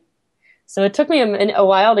economy. So it took me a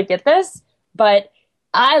while to get this, but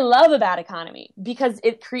I love a bad economy because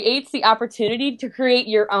it creates the opportunity to create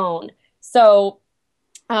your own. So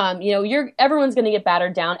everyone's going to get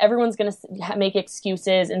battered down. Everyone's going to make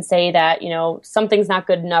excuses and say that, something's not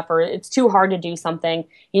good enough or it's too hard to do something.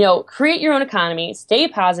 Create your own economy, stay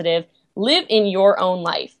positive, live in your own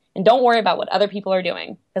life, and don't worry about what other people are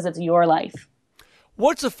doing because it's your life.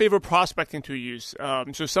 What's a favorite prospecting tool you use?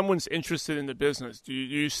 So someone's interested in the business. Do you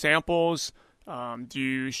use samples? Do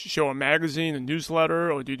you show a magazine, a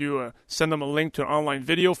newsletter, or do you send them a link to an online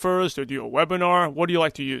video first, or do you do a webinar? What do you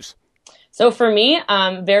like to use? So for me,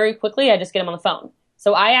 very quickly, I just get them on the phone.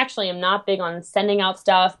 So I actually am not big on sending out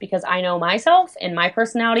stuff because I know myself and my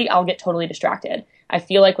personality, I'll get totally distracted. I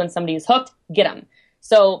feel like when somebody is hooked, get them.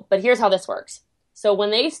 So, but here's how this works. So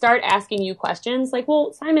when they start asking you questions like,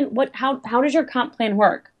 well, Simon, how does your comp plan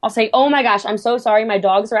work? I'll say, oh my gosh, I'm so sorry. My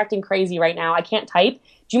dogs are acting crazy right now. I can't type.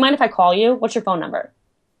 Do you mind if I call you? What's your phone number?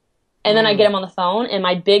 And then I get them on the phone. And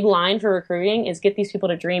my big line for recruiting is get these people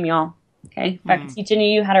to dream, y'all. Okay. If I can teach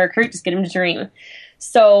any of you how to recruit, just get them to dream.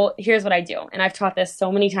 So here's what I do. And I've taught this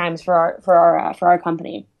so many times for our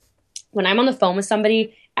company. When I'm on the phone with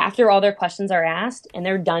somebody, after all their questions are asked and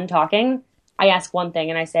they're done talking, I ask one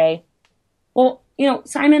thing and I say, well,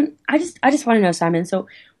 Simon, I just want to know, Simon, so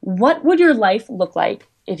what would your life look like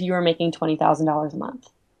if you were making $20,000 a month?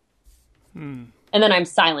 And then I'm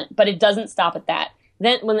silent, but it doesn't stop at that.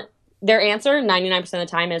 Then when their answer 99% of the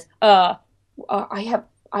time is, I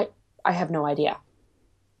have no idea.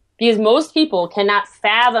 Because most people cannot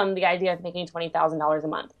fathom the idea of making $20,000 a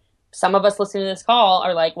month. Some of us listening to this call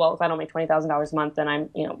are like, well, if I don't make $20,000 a month, then I'm,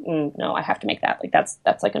 no, I have to make that. Like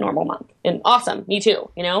that's like a normal month. And awesome, me too,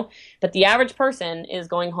 But the average person is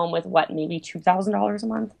going home with what, maybe $2,000 a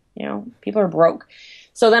month? People are broke.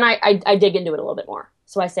 So then I dig into it a little bit more.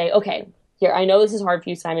 So I say, okay, here, I know this is hard for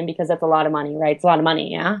you, Simon, because that's a lot of money, right? It's a lot of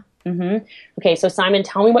money, yeah? Mm-hmm. Okay, so Simon,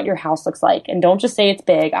 tell me what your house looks like. And don't just say it's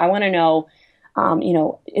big. I want to know, how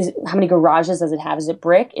many garages does it have? Is it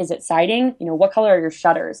brick? Is it siding? What color are your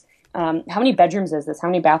shutters? How many bedrooms is this? How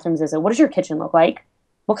many bathrooms is it? What does your kitchen look like?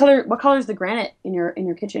 What color is the granite in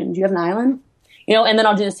your kitchen? Do you have an island? And then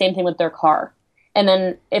I'll do the same thing with their car. And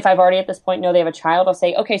then if I've already at this point know they have a child, I'll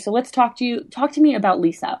say, okay, so let's talk to me about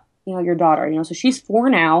Lisa, your daughter, so she's 4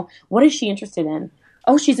 now. What is she interested in?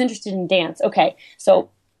 Oh, she's interested in dance. Okay.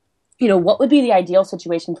 So, what would be the ideal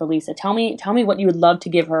situation for Lisa? Tell me what you would love to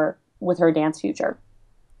give her with her dance future.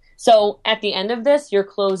 So at the end of this, your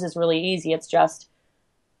close is really easy. It's just,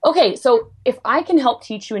 okay, so if I can help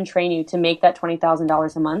teach you and train you to make that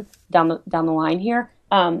 $20,000 a month down the line here,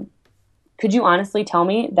 could you honestly tell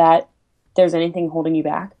me that there's anything holding you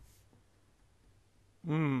back?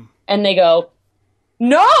 And And they go,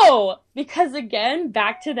 no! Because again,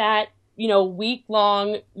 back to that, week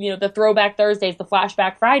long, the throwback Thursdays, the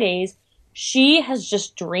flashback Fridays, she has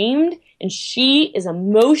just dreamed and she is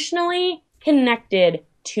emotionally connected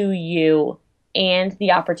to you and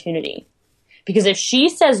the opportunity. Because if she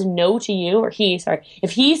says no to you, if he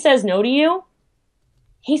says no to you,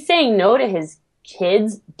 he's saying no to his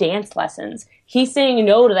kids' dance lessons. He's saying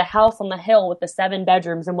no to the house on the hill with the 7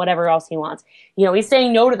 bedrooms and whatever else he wants. He's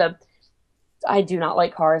saying no to I do not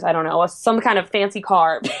like cars. I don't know, some kind of fancy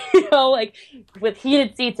car, like with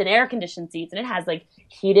heated seats and air conditioned seats. And it has like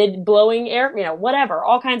heated blowing air, whatever,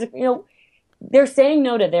 all kinds of, they're saying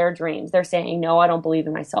no to their dreams. They're saying, no, I don't believe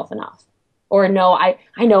in myself enough. Or no, I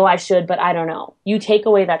know I should, but I don't know. You take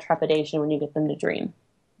away that trepidation when you get them to dream.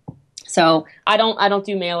 So I don't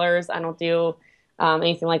do mailers. I don't do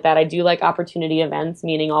anything like that. I do like opportunity events,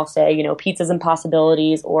 meaning I'll say, pizzas and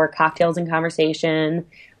possibilities or cocktails and conversation,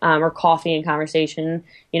 or coffee and conversation.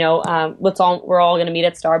 We're all going to meet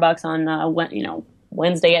at Starbucks on,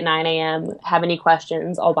 Wednesday at 9 a.m. Have any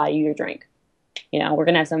questions? I'll buy you your drink. We're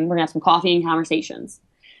going to have some coffee and conversations.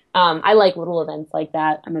 I like little events like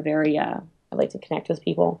that. I'm I like to connect with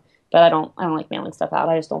people, but I don't like mailing stuff out.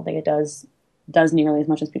 I just don't think it does nearly as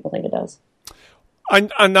much as people think it does. I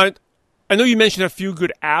know you mentioned a few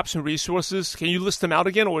good apps and resources. Can you list them out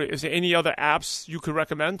again, or is there any other apps you could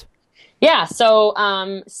recommend? Yeah, so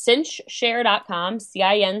cinchshare.com,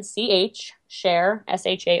 CINCH, share,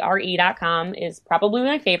 SHARE.com is probably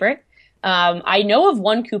my favorite. I know of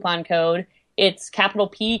one coupon code. It's capital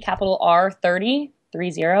P, capital R, 30,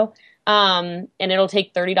 and it'll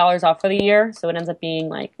take $30 off for the year. So it ends up being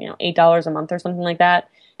like, $8 a month or something like that.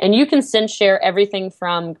 And you can cinch share everything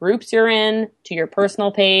from groups you're in to your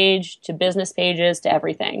personal page to business pages to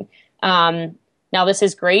everything. Now, this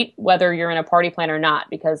is great whether you're in a party plan or not,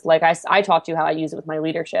 because like I talked to you how I use it with my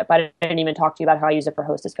leadership. I didn't even talk to you about how I use it for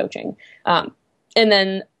hostess coaching. And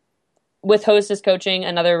then with hostess coaching,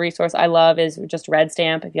 another resource I love is just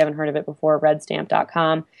RedStamp. If you haven't heard of it before,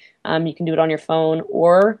 redstamp.com. You can do it on your phone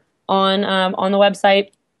or on the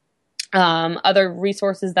website. Other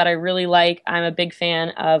resources that I really like, I'm a big fan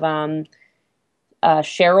of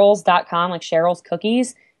Cheryl's.com, like Cheryl's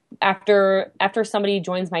Cookies. After somebody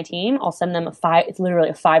joins my team, I'll send them it's literally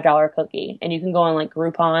a $5 cookie. And you can go on like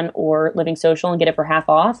Groupon or Living Social and get it for half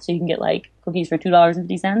off. So you can get like cookies for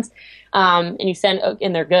 $2.50. And you send,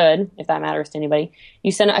 and they're good, if that matters to anybody. I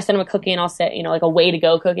send them a cookie and I'll say, like a way to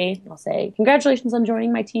go cookie. I'll say, congratulations on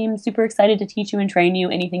joining my team. Super excited to teach you and train you.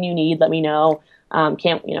 Anything you need, let me know.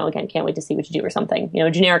 Can't wait to see what you do or something,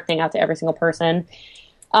 generic thing out to every single person.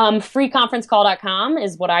 Freeconferencecall.com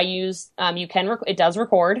is what I use. It does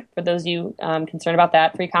record for those of you concerned about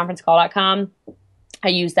that. Freeconferencecall.com. I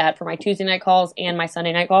use that for my Tuesday night calls and my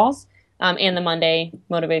Sunday night calls, and the Monday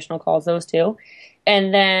motivational calls, those two.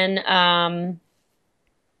 And then,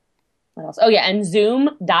 what else? Oh yeah. And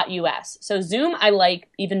Zoom.us. So Zoom, I like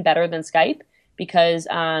even better than Skype because,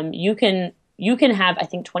 you can have, I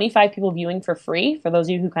think, 25 people viewing for free for those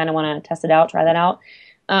of you who kind of want to test it out, try that out.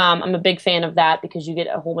 I'm a big fan of that because you get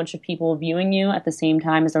a whole bunch of people viewing you at the same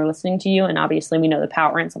time as they're listening to you. And obviously we know the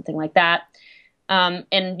power in something like that.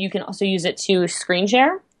 And you can also use it to screen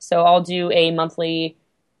share. So I'll do a monthly,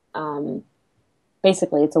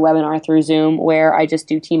 basically it's a webinar through Zoom where I just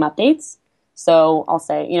do team updates. So I'll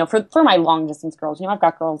say, for my long distance girls, I've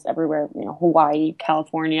got girls everywhere, Hawaii,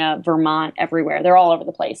 California, Vermont, everywhere. They're all over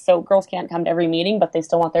the place. So girls can't come to every meeting, but they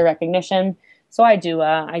still want their recognition. So I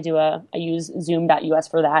use Zoom.us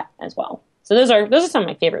for that as well. So those are some of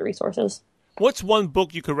my favorite resources. What's one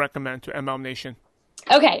book you could recommend to MLM Nation?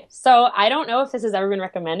 Okay, so I don't know if this has ever been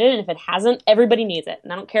recommended, and if it hasn't, everybody needs it.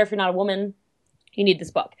 And I don't care if you're not a woman, you need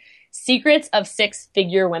this book. Secrets of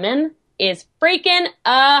Six-Figure Women is freaking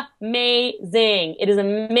amazing. It is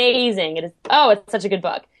amazing. It's such a good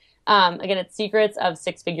book. Again, it's Secrets of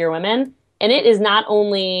Six-Figure Women, and it is not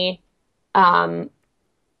only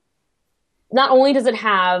does it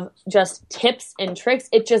have just tips and tricks,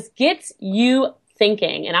 it just gets you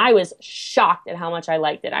thinking. And I was shocked at how much I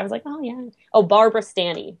liked it. I was like, oh yeah. Oh, Barbara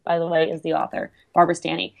Stanny, by the way, is the author. Barbara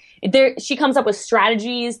Stanny. She comes up with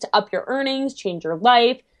strategies to up your earnings, change your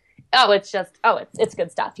life. It's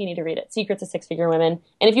good stuff. You need to read it. Secrets of Six-Figure Women.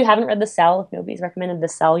 And if you haven't read The Cell, if nobody's recommended The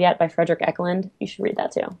Cell yet by Frederick Eklund, you should read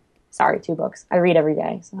that too. Sorry, 2 books. I read every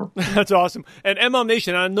day. So That's awesome. And MLM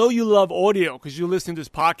Nation, I know you love audio because you're listening to this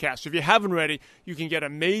podcast. So if you haven't already, you can get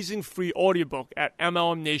amazing free audiobook at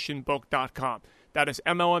MLMNationBook.com. That is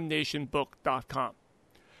MLMNationBook.com.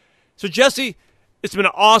 So Jessie, it's been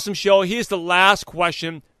an awesome show. Here's the last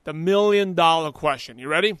question, the $1 million question. You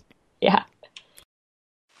ready? Yeah.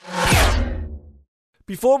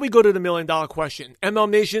 Before we go to the $1 million question, MLM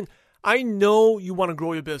Nation, I know you want to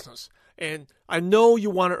grow your business. And I know you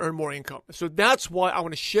want to earn more income. So that's why I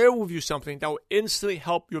want to share with you something that will instantly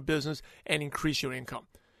help your business and increase your income.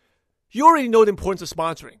 You already know the importance of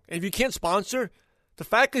sponsoring. And if you can't sponsor, the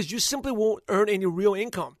fact is you simply won't earn any real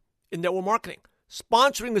income in network marketing.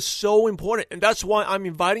 Sponsoring is so important. And that's why I'm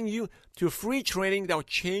inviting you to a free training that will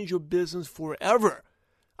change your business forever.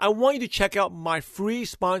 I want you to check out my free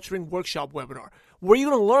sponsoring workshop webinar, where you're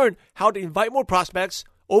going to learn how to invite more prospects,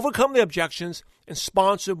 overcome the objections, and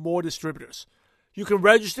sponsor more distributors. You can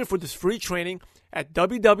register for this free training at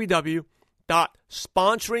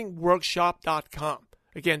www.sponsoringworkshop.com.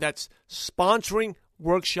 Again, that's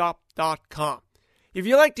sponsoringworkshop.com. If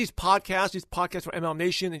you like these podcasts from MLM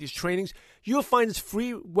Nation and these trainings, you'll find this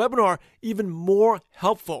free webinar even more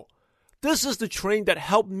helpful. This is the training that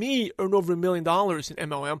helped me earn over $1 million in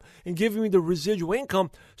MLM and giving me the residual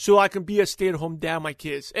income so I can be a stay-at-home dad with my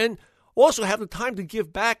kids. And also have the time to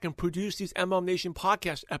give back and produce these MLM Nation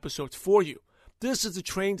podcast episodes for you. This is the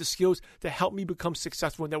training, the skills that help me become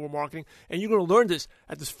successful in network marketing, and you're going to learn this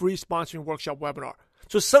at this free sponsoring workshop webinar.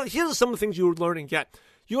 So here's some of the things you'll learn and get.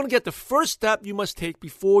 You're going to get the first step you must take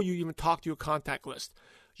before you even talk to your contact list.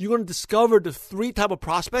 You're going to discover the 3 types of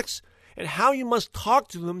prospects and how you must talk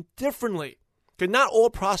to them differently. Okay, not all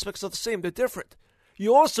prospects are the same. They're different.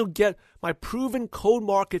 You also get my proven cold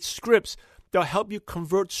market scripts that'll help you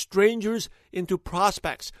convert strangers into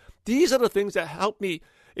prospects. These are the things that help me.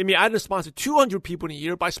 I mean, I didn't sponsor 200 people in a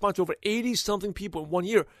year, but I sponsored over 80-something people in 1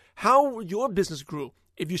 year. How would your business grow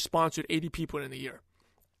if you sponsored 80 people in a year?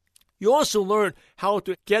 You also learn how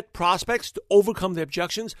to get prospects to overcome the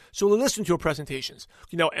objections. So listen to your presentations.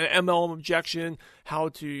 An MLM objection, how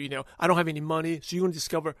to, I don't have any money. So you're going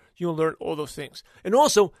to learn all those things. And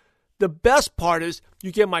also, the best part is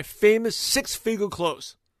you get my famous 6-figure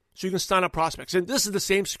close. So you can sign up prospects. And this is the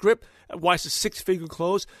same script, why it's a 6-figure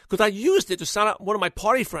close, because I used it to sign up one of my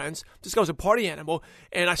party friends. This guy was a party animal,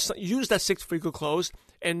 and I used that 6-figure close,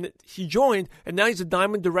 and he joined, and now he's a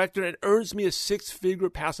diamond director and earns me a 6-figure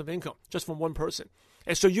passive income just from one person.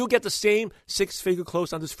 And so you'll get the same 6-figure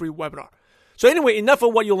close on this free webinar. So anyway, enough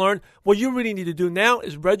of what you learned. What you really need to do now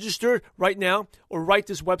is register right now or write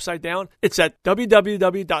this website down. It's at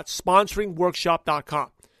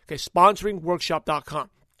www.sponsoringworkshop.com. Okay, sponsoringworkshop.com.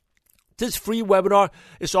 This free webinar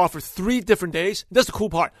is offered 3 different days. That's the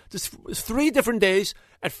cool part. This 3 different days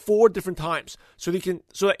at 4 different times. So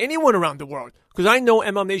that anyone around the world, because I know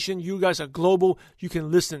MLM Nation, you guys are global, you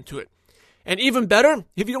can listen to it. And even better,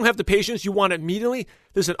 if you don't have the patience, you want it immediately,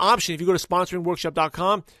 there's an option. If you go to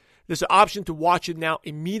sponsoringworkshop.com, there's an option to watch it now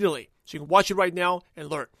immediately. So you can watch it right now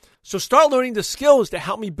and learn. So start learning the skills that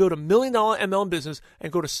help me build $1 million MLM business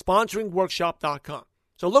and go to sponsoringworkshop.com.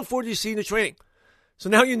 So look forward to seeing the training. So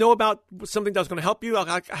now you know about something that's going to help you.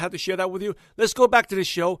 I have to share that with you. Let's go back to the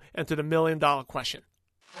show and to the $1 million question.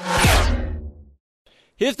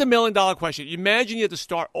 Here's the $1 million question. Imagine you had to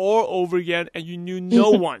start all over again and you knew no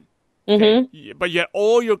one. Okay? But yet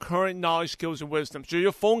all your current knowledge, skills, and wisdom. So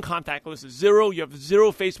your phone contact list is 0. You have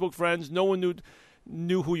 0 Facebook friends. No one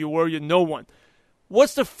knew who you were. You no one.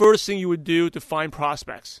 What's the first thing you would do to find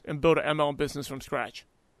prospects and build an MLM business from scratch?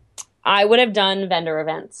 I would have done vendor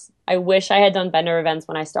events. I wish I had done vendor events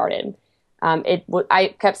when I started.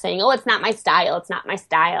 I kept saying, it's not my style. It's not my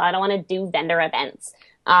style. I don't want to do vendor events.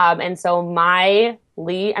 And so my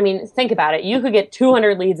lead, think about it. You could get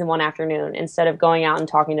 200 leads in one afternoon instead of going out and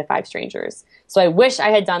talking to 5 strangers. So I wish I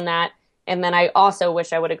had done that. And then I also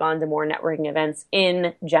wish I would have gone to more networking events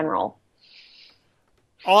in general.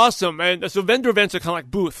 Awesome. And so vendor events are kind of like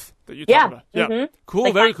booth that you talk about. Yeah. Mm-hmm. Cool.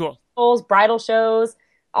 Like very cool. Bridal shows.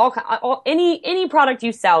 Any product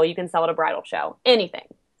you sell, you can sell at a bridal show. Anything.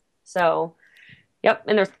 So, yep.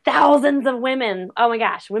 And there's thousands of women. Oh my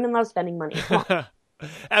gosh, women love spending money.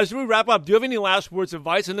 As we wrap up, do you have any last words of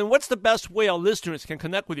advice? And then what's the best way our listeners can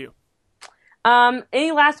connect with you?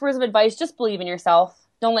 Any last words of advice? Just believe in yourself.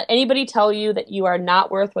 Don't let anybody tell you that you are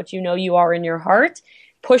not worth what you know you are in your heart.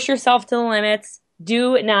 Push yourself to the limits.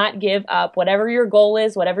 Do not give up. Whatever your goal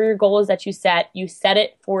is that you set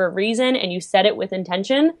it for a reason and you set it with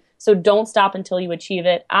intention. So don't stop until you achieve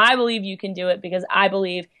it. I believe you can do it because I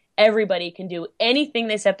believe everybody can do anything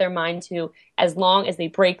they set their mind to as long as they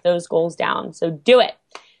break those goals down. So do it.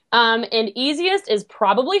 And easiest is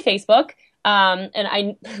probably Facebook.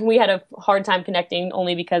 We had a hard time connecting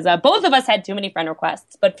only because both of us had too many friend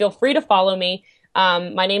requests, but feel free to follow me.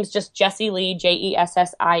 My name's just Jessie Lee, Jessie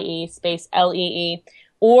space Lee,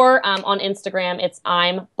 or on Instagram, it's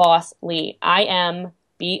I'm Boss Lee, IMBOSSLEE.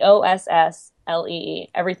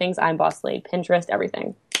 Everything's I'm Boss Lee, Pinterest,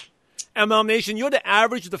 everything. MLM Nation, you're the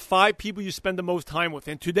average of the 5 people you spend the most time with.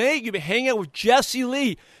 And today, you'll be hanging out with Jessie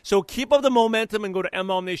Lee. So keep up the momentum and go to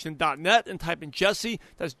MLMNation.net and type in Jessie.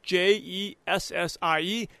 That's Jessie at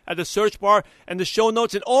the search bar and the show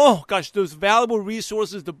notes. And oh, gosh, those valuable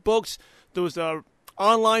resources, the books, those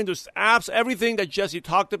online, those apps, everything that Jessie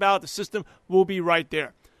talked about, the system will be right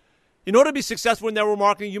there. In order to be successful in network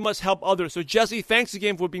marketing, you must help others. So, Jessie, thanks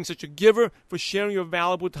again for being such a giver, for sharing your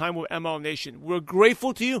valuable time with MLM Nation. We're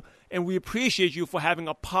grateful to you, and we appreciate you for having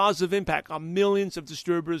a positive impact on millions of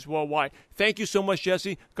distributors worldwide. Thank you so much,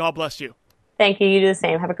 Jessie. God bless you. Thank you. You do the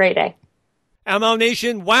same. Have a great day. MLM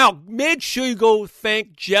Nation, wow. Make sure you go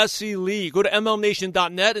thank Jessie Lee. Go to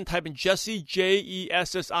MLMNation.net and type in Jessie,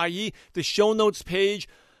 Jessie. The show notes page,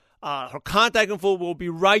 her contact info will be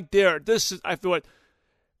right there. This is, I thought,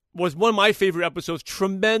 was one of my favorite episodes.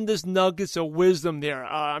 Tremendous nuggets of wisdom there.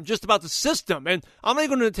 Just about the system. And I'm not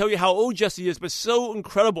even going to tell you how old Jessie is, but so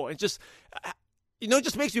incredible. It just, it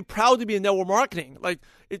just makes me proud to be in network marketing. Like,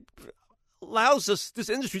 it allows us, this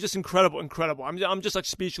industry is just incredible. I'm just like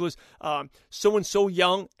speechless. Someone so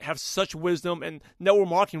young, have such wisdom, and network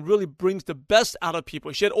marketing really brings the best out of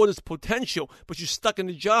people. She had all this potential, but she's stuck in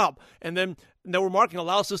the job. And then network marketing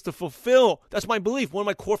allows us to fulfill, that's my belief, one of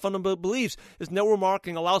my core fundamental beliefs is network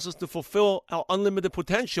marketing allows us to fulfill our unlimited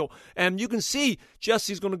potential. And you can see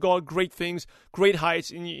Jessie's going to go at great things, great heights.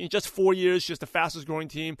 In just 4 years, she's the fastest growing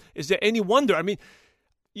team. Is there any wonder? I mean,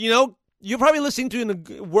 you're probably listening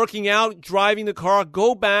to working out, driving the car.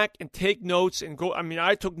 Go back and take notes and go. I mean,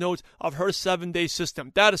 I took notes of her 7-day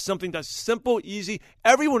system. That is something that's simple, easy.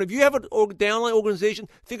 Everyone, if you have an downline organization,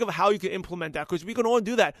 think of how you can implement that, because we can all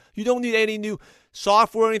do that. You don't need any new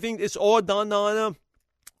software or anything. It's all done on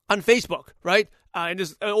Facebook, right? And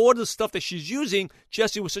all the stuff that she's using,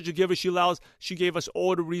 Jessie was such a giver. She gave us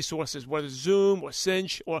all the resources, whether it's Zoom or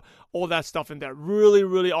Cinch or all that stuff in there. Really,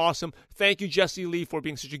 really awesome. Thank you, Jessie Lee, for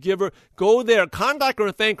being such a giver. Go there, contact her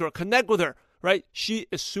and thank her, connect with her, right? She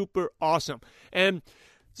is super awesome. And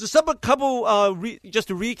just a couple, just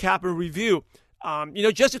to recap and review,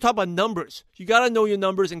 Jessie talked about numbers. You got to know your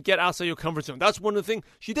numbers and get outside your comfort zone. That's one of the things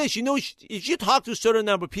she did. She knows if you talk to a certain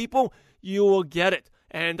number of people, you will get it.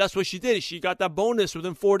 And that's what she did. She got that bonus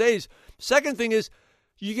within 4 days. Second thing is,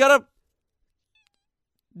 you got to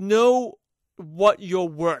know what you're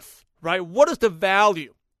worth, right? What is the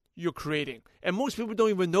value you're creating? And most people don't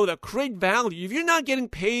even know that. Create value. If you're not getting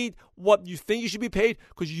paid what you think you should be paid,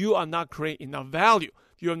 because you are not creating enough value.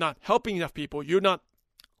 You're not helping enough people. You're not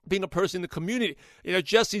being a person in the community.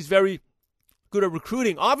 Jessie's very good at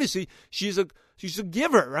recruiting. Obviously, she's a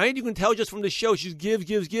giver, right? You can tell just from the show. She gives.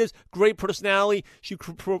 Great personality. She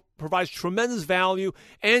provides tremendous value.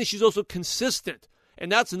 And she's also consistent.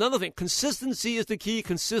 And that's another thing. Consistency is the key.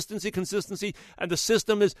 Consistency. And the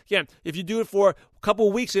system is, again, if you do it for a couple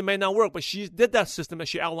of weeks, it may not work. But she did that system that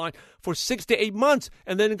she outlined for 6 to 8 months.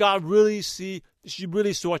 And then she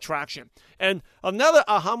really saw traction. And another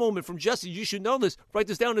aha moment from Jessie, you should know this, write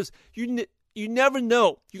this down, is you never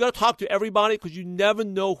know. You got to talk to everybody, because you never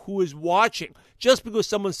know who is watching. Just because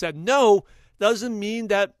someone said no doesn't mean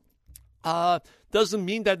that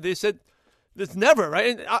they said it's never,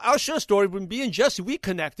 right? And I'll share a story. When me and Jessie, we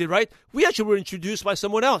connected, right? We actually were introduced by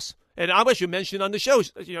someone else. And I actually mentioned on the show,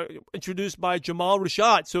 introduced by Jamal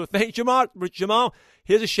Rashad. So thank Jamal. Jamal,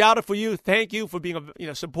 here's a shout out for you. Thank you for being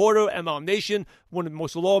a supporter of MLM Nation, one of the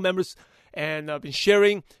most loyal members, and been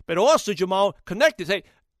sharing. But also Jamal connected. Hey,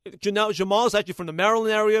 Jamal is actually from the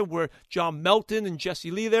Maryland area, where John Melton and Jessie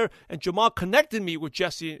Lee there, and Jamal connected me with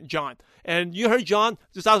Jessie and John. And you heard John.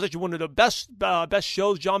 This was actually one of the best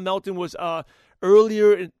shows. John Melton was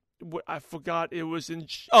earlier in, I forgot, it was in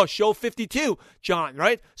show 52. John,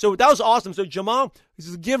 right? So that was awesome. So Jamal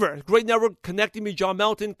is a giver, great network, connecting me, John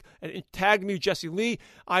Melton, and tagged me with Jessie Lee.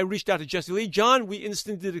 I reached out to Jessie Lee. John, we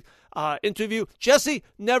instantly did an interview. Jessie,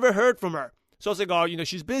 never heard from her. So I was like,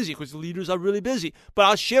 she's busy, because the leaders are really busy. But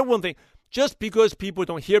I'll share one thing. Just because people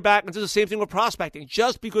don't hear back, and it's the same thing with prospecting.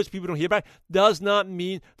 Just because people don't hear back does not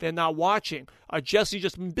mean they're not watching. Jessie's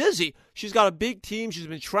just been busy. She's got a big team. She's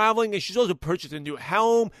been traveling, and she's also purchased a new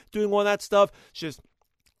home, doing all that stuff.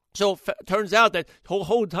 So turns out that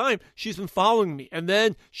whole time she's been following me. And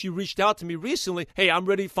then she reached out to me recently. Hey, I'm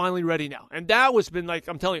finally ready now. And that was been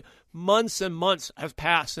I'm telling you, months and months have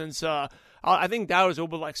passed since I think that was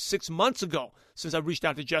over 6 months ago since I reached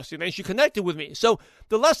out to Jessie, and she connected with me. So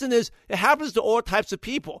the lesson is, it happens to all types of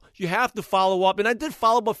people. You have to follow up. And I did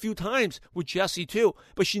follow up a few times with Jessie too,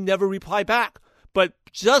 but she never replied back. But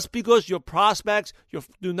just because your prospects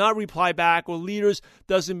do not reply back, or leaders,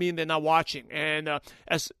 doesn't mean they're not watching. And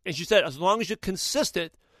as she said, as long as you're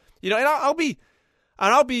consistent, and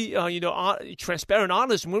And I'll be, transparent,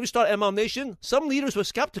 honest. When we started MLM Nation, some leaders were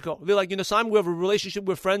skeptical. They're like, Simon, we have a relationship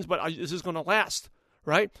with friends, but is this going to last?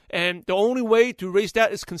 Right? And the only way to raise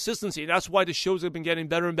that is consistency. That's why the shows have been getting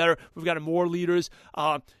better and better. We've got more leaders.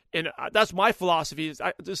 And that's my philosophy.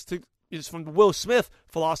 Is from the Will Smith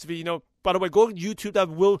philosophy. By the way, go to YouTube, that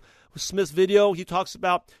Will Smith video. He talks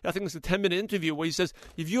about, I think it's a 10-minute interview where he says,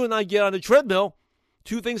 if you and I get on the treadmill,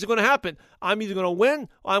 two things are going to happen. I'm either going to win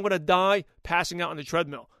or I'm going to die passing out on the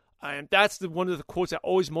treadmill. And that's one of the quotes that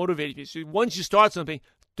always motivated me. So once you start something,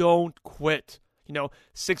 don't quit.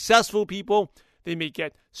 Successful people, they may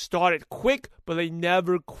get started quick, but they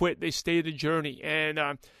never quit. They stay the journey.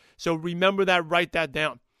 And so remember that, write that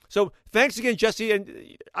down. So thanks again, Jessie.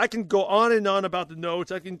 And I can go on and on about the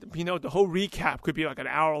notes. I can, the whole recap could be like an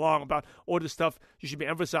hour long about all the stuff you should be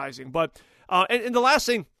emphasizing. But, and the last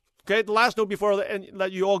thing, okay, the last note before I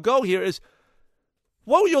let you all go here is,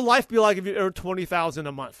 what would your life be like if you earned $20,000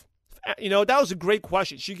 a month? That was a great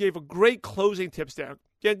question. She gave a great closing tips there.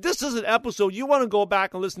 Yeah, this is an episode you want to go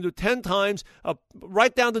back and listen to 10 times,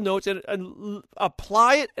 write down the notes, and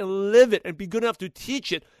apply it and live it and be good enough to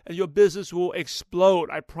teach it, and your business will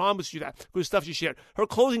explode. I promise you that. Good stuff she shared. Her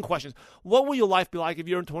closing questions. What will your life be like if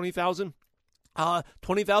you earn $20,000?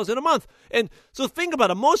 $20,000 a month. And so think about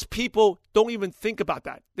it. Most people don't even think about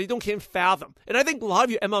that. They can't fathom. And I think a lot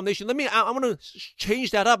of you MLM Nation, I'm going to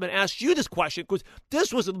change that up and ask you this question, because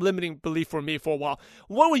this was a limiting belief for me for a while.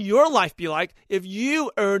 What would your life be like if you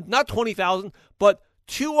earned not $20,000 but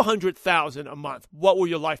 $200,000 a month? What will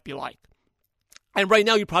your life be like? And right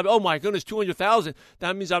now you're probably, oh my goodness, $200,000.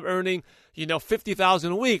 That means I'm earning,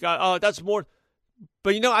 $50,000 a week. That's more.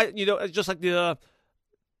 But just like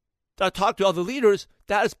I talked to other leaders,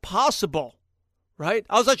 that is possible, right?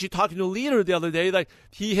 I was actually talking to a leader the other day, like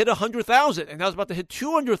he hit 100,000, and I was about to hit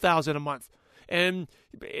 200,000 a month. And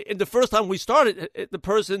in the first time we started, the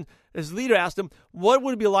person, his leader, asked him, what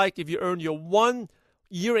would it be like if you earned your 1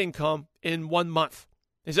 year income in 1 month?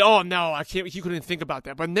 He said, oh no, I can't. He couldn't think about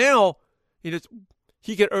that. But now,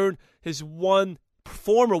 he could earn his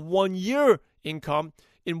former 1 year income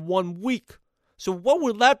in 1 week. So what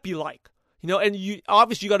would that be like? And you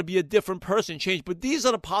obviously got to be a different person, change. But these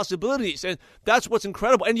are the possibilities, and that's what's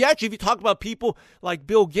incredible. And actually, if you talk about people like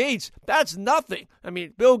Bill Gates, that's nothing. I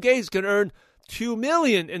mean, Bill Gates can earn $2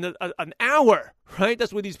 million in an hour, right?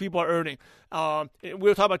 That's what these people are earning.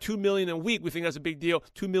 We're talking about $2 million a week. We think that's a big deal.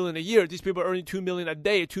 $2 million a year. These people are earning $2 million a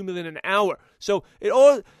day, $2 million an hour. So it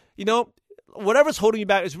all, whatever's holding you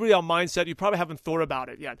back is really our mindset. You probably haven't thought about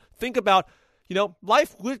it yet. Think about.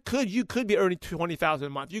 Life you could be earning $20,000 a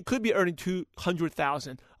month. You could be earning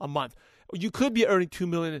 $200,000 a month. You could be earning $2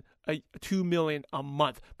 million a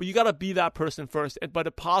month. But you got to be that person first. But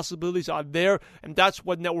the possibilities are there, and that's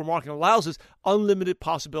what network marketing allows us: unlimited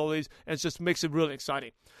possibilities, and it just makes it really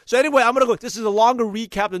exciting. So anyway, I'm going to go. This is a longer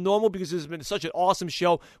recap than normal because this has been such an awesome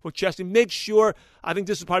show with Jessie. Make sure, I think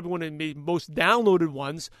this is probably one of the most downloaded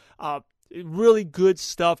ones. Really good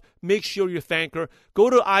stuff. Make sure you thank her. Go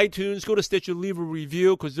to iTunes, go to Stitcher, leave a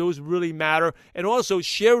review because those really matter. And also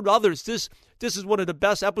share with others. This is one of the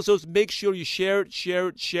best episodes. Make sure you share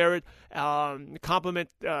it. Compliment,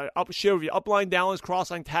 share with your upline, downlines,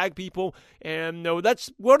 crossline, tag people. And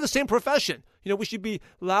we're the same profession. We should be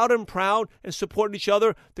loud and proud and supporting each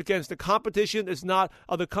other against the competition. It's not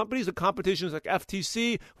other companies. The competition is like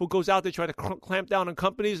FTC, who goes out there try to clamp down on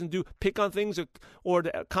companies and pick on things, or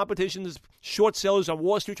the competition is short sellers on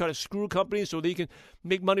Wall Street try to screw companies so they can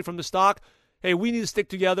make money from the stock. Hey, we need to stick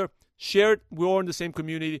together. Share it. We're all in the same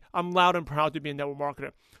community. I'm loud and proud to be a network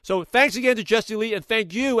marketer. So thanks again to Jessie Lee, and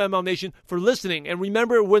thank you, MLM Nation, for listening. And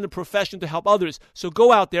remember, we're in the profession to help others. So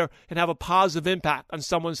go out there and have a positive impact on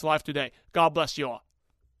someone's life today. God bless you all.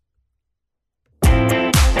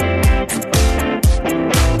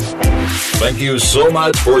 Thank you so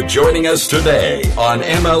much for joining us today on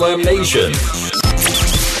MLM Nation.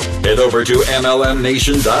 Head over to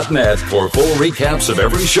MLMNation.net for full recaps of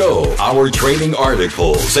every show, our training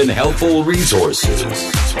articles, and helpful resources.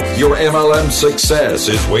 Your MLM success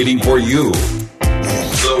is waiting for you.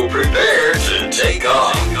 So prepare to take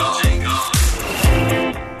off.